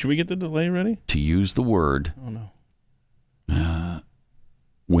 Wait, should we get the delay ready? To use the word,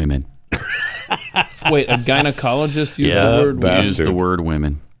 women. Wait, a gynecologist used the word used the word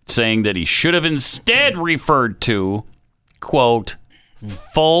women, saying that he should have instead referred to, quote,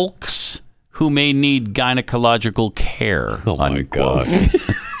 folks who may need gynecological care. Oh, my unquote. God.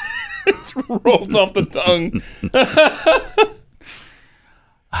 It rolls off the tongue.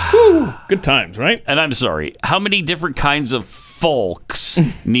 Whew, good times, right? And I'm sorry, how many different kinds of folks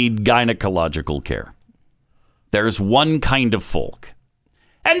need gynecological care? There's one kind of folk,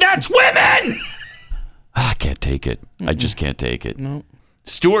 and that's women! I can't take it. I just can't take it. No.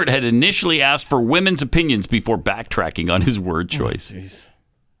 Stewart had initially asked for women's opinions before backtracking on his word choice.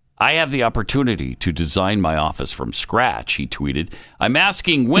 I have the opportunity to design my office from scratch, he tweeted. I'm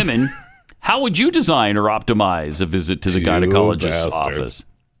asking women, how would you design or optimize a visit to the gynecologist's office?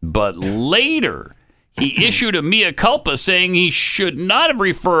 But later, he issued a mea culpa saying he should not have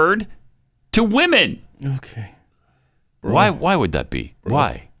referred to women. Okay. Why would that be?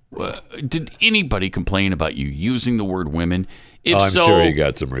 Why? Did anybody complain about you using the word women? If I'm sure you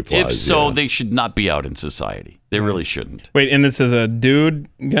got some replies. If so, they should not be out in society. They really shouldn't. Wait, and this is a dude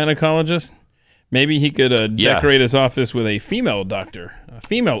gynecologist? Maybe he could decorate his office with a female doctor, a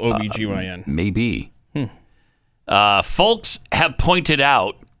female OBGYN. Maybe. Folks have pointed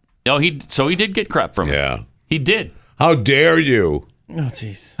out. No, he did get crap from him. Yeah. He did. How dare you? Oh,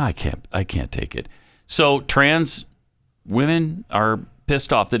 jeez. I can't take it. So trans women are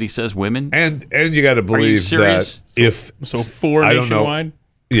pissed off that he says women, and you got to believe that if four nationwide.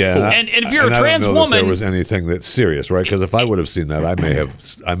 Yeah, and if you're a trans I don't know woman, if there was anything that's serious, right? Because if I would have seen that,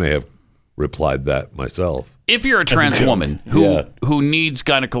 I may have replied that myself. If you're a trans woman who needs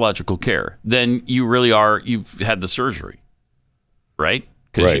gynecological care, then you really are. You've had the surgery, right?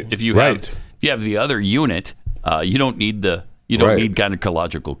 Because if you have the other unit, you don't need need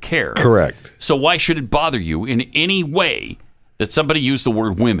gynecological care. Correct. So why should it bother you in any way that somebody used the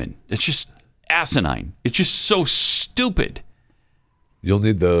word women? It's just asinine. It's just so stupid. You'll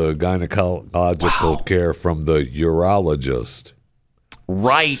need the gynecological care from the urologist.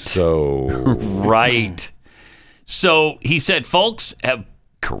 Right. So. Right. So he said, folks have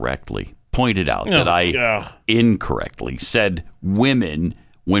correctly pointed out that I incorrectly said women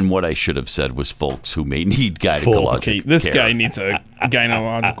when what I should have said was folks who may need gynecological care. This guy needs a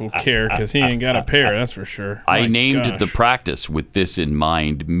gynecological care because he ain't got a pair, that's for sure. I named the practice with this in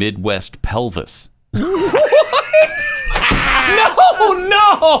mind, Midwest Pelvis.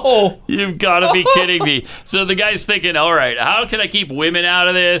 No! You've got to be kidding me. So the guy's thinking, all right, how can I keep women out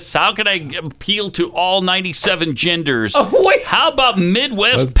of this? How can I appeal to all 97 genders? Oh, wait. How about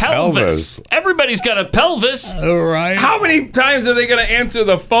Midwest pelvis? Everybody's got a pelvis. All right. How many times are they going to answer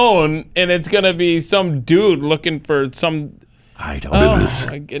the phone and it's going to be some dude looking for some... I don't know.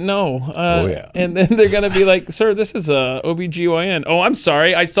 No. And then they're going to be like, sir, this is a OBGYN. Oh, I'm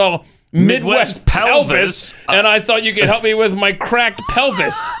sorry. I saw... Midwest pelvis, and I thought you could help me with my cracked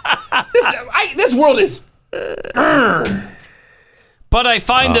pelvis. This world is... But I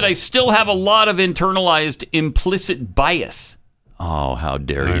find that I still have a lot of internalized implicit bias. Oh, how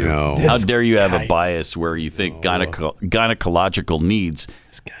dare you. How dare you have a bias where you think gynecological needs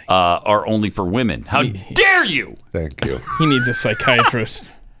are only for women. How dare you? Thank you. He needs a psychiatrist.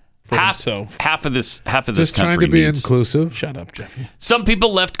 Half of this just country trying to be needs. inclusive. Shut up, Jeffy. Some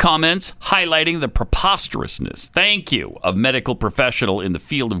people left comments highlighting the preposterousness, thank you, of medical professional in the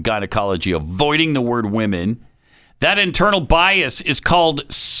field of gynecology avoiding the word women. That internal bias is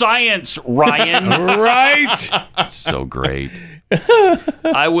called science, Ryan. Right. So great.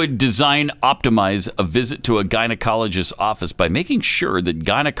 I would optimize a visit to a gynecologist's office by making sure that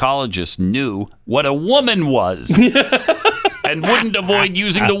gynecologists knew what a woman was. And wouldn't avoid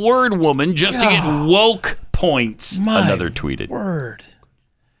using the word woman just to get woke points, another tweeted. Word.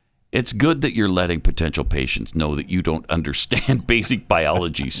 It's good that you're letting potential patients know that you don't understand basic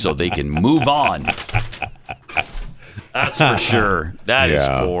biology so they can move on. That's for sure. That is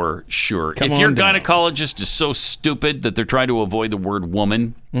for sure. If your gynecologist is so stupid that they're trying to avoid the word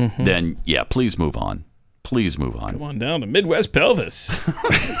woman, then please move on. Please move on. Come on down to Midwest pelvis.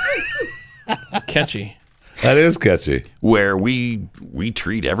 Catchy. That is catchy. Where we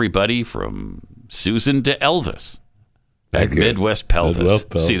treat everybody from Susan to Elvis. At Midwest pelvis.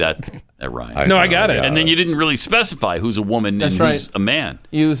 See that rhymes. No, I got it. And then you didn't really specify who's a woman and who's a man.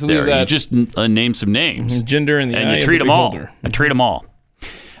 You just name some names. Gender in the eye you treat them all. I treat them all.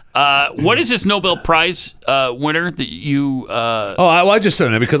 What is this Nobel Prize winner that you? I just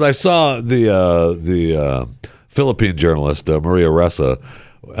said it because I saw the Philippine journalist Maria Ressa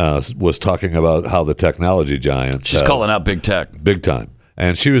was talking about how the technology giants. She's calling out big tech, big time.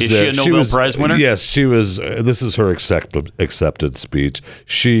 And she was there. Is she a Nobel Prize winner? Yes, she was. This is her acceptance speech.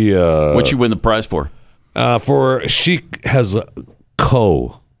 She. What'd she win the prize for? She has a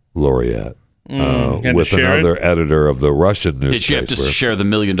co-laureate with another editor of the Russian newspaper. Did she have to share the $1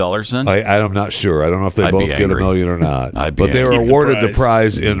 million then? I'm not sure. I don't know if they both get $1 million or not. But they were awarded the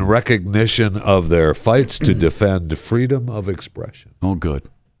prize in recognition of their fights to defend freedom of expression. Oh, good.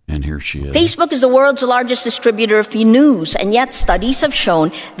 And here she is. Facebook is the world's largest distributor of news, and yet studies have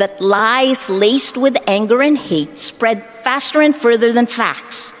shown that lies laced with anger and hate spread faster and further than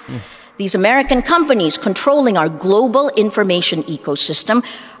facts. These American companies controlling our global information ecosystem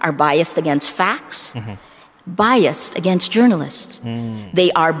are biased against facts, biased against journalists.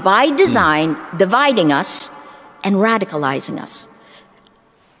 They are, by design, dividing us and radicalizing us.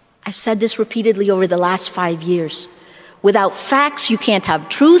 I've said this repeatedly over the last 5 years. Without facts, you can't have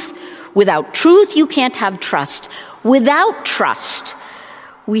truth. Without truth, you can't have trust. Without trust,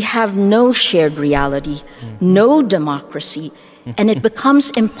 we have no shared reality, no democracy, and it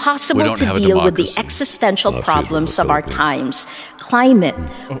becomes impossible to deal with the existential problems of our times. Climate,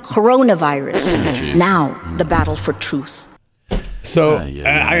 coronavirus, now the battle for truth. So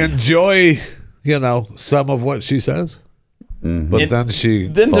I enjoy, some of what she says, but then she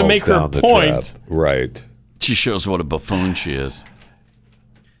falls to make down her the point, trap. Right. She shows what a buffoon she is.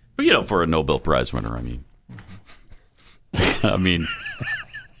 But, for a Nobel Prize winner, I mean,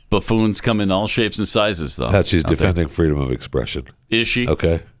 buffoons come in all shapes and sizes, though. That she's defending freedom of expression. Is she?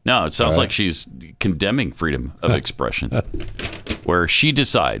 Okay. No, it sounds like she's condemning freedom of expression, where she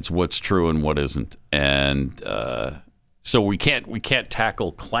decides what's true and what isn't. And so we can't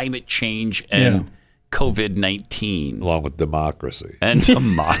tackle climate change and COVID-19. Along with democracy. And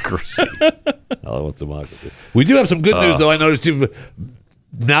democracy. Along with democracy. We do have some good news, though. I noticed you've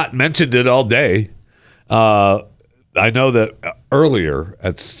not mentioned it all day. I know that earlier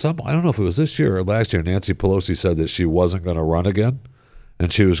I don't know if it was this year or last year, Nancy Pelosi said that she wasn't going to run again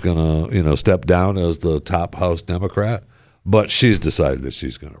and she was going to, step down as the top House Democrat, but she's decided that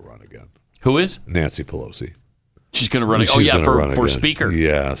she's going to run again. Who is? Nancy Pelosi. She's going to run again. For speaker.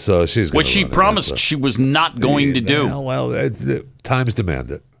 Yeah, so she's going to Which she promised she was not going to do. Well, times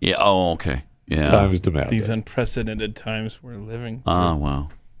demand it. Yeah, okay. Yeah. Times demand These unprecedented times we're living. Oh, wow.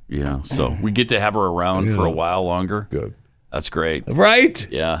 Yeah, so we get to have her around for a while longer. That's good. That's great. Right?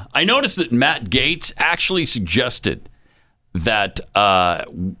 Yeah. I noticed that Matt Gaetz actually suggested that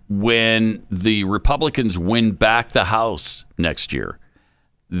when the Republicans win back the House next year,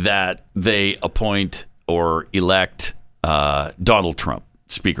 that they appoint or elect Donald Trump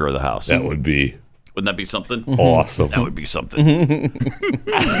Speaker of the House. That would be... Wouldn't that be something? Awesome. That would be something.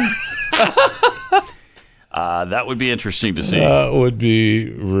 That would be interesting to see. That would be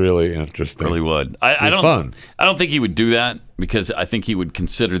really interesting. Really would. I don't think he would do that because I think he would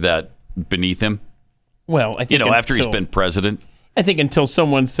consider that beneath him. Well, I think after he's been president. I think until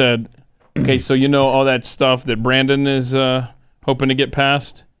someone said, "Okay, so all that stuff that Brandon is hoping to get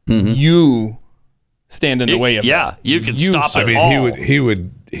passed, you stand in the way of that. Yeah, you can stop it. I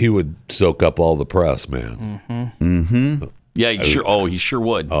mean, he would soak up all the press, man. Yeah, he sure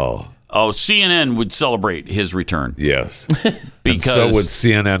would. Oh, CNN would celebrate his return. Yes. Because so would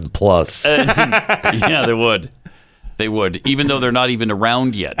CNN Plus. Yeah, they would. They would, even though they're not even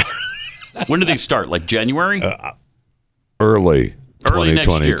around yet. When do they start? Like January? Early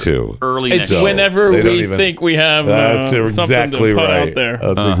 2022. Next year. Early next year. Whenever we think we have something to put out there.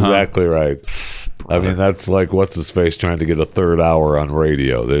 That's exactly right. I mean, that's like what's his face trying to get a third hour on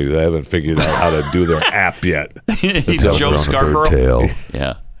radio. They haven't figured out how to do their app yet. He's Joe Scarborough.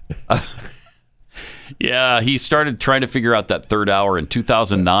 Yeah. Yeah, he started trying to figure out that third hour in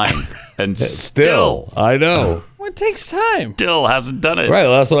 2009, and still, I know. It takes time. Still hasn't done it. Right,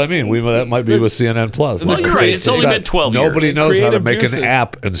 well, that's what I mean. That might be with CNN Plus. Well, you're right. It's only been 12 years. Nobody knows how to make an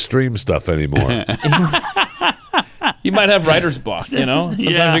app and stream stuff anymore. You might have writer's block, Sometimes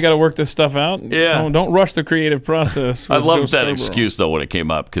you got to work this stuff out. Yeah. Don't rush the creative process. I loved that excuse, though, when it came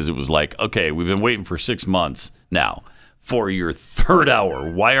up, because it was like, okay, we've been waiting for 6 months now for your third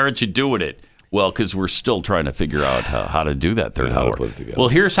hour. Why aren't you doing it? Well, because we're still trying to figure out how to do that third hour. Well,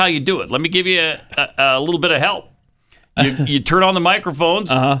 here's how you do it. Let me give you a little bit of help. You turn on the microphones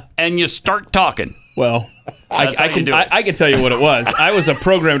and you start talking. Well, I can tell you what it was. I was a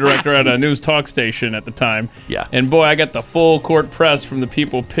program director at a news talk station at the time. Yeah. And boy, I got the full court press from the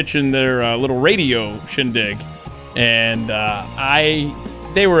people pitching their little radio shindig. And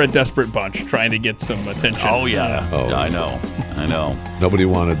they were a desperate bunch trying to get some attention. Oh, yeah. I know. Nobody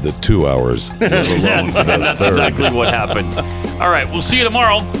wanted the 2 hours. That's exactly what happened. All right, we'll see you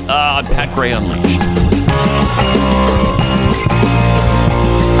tomorrow on Pat Gray Unleashed.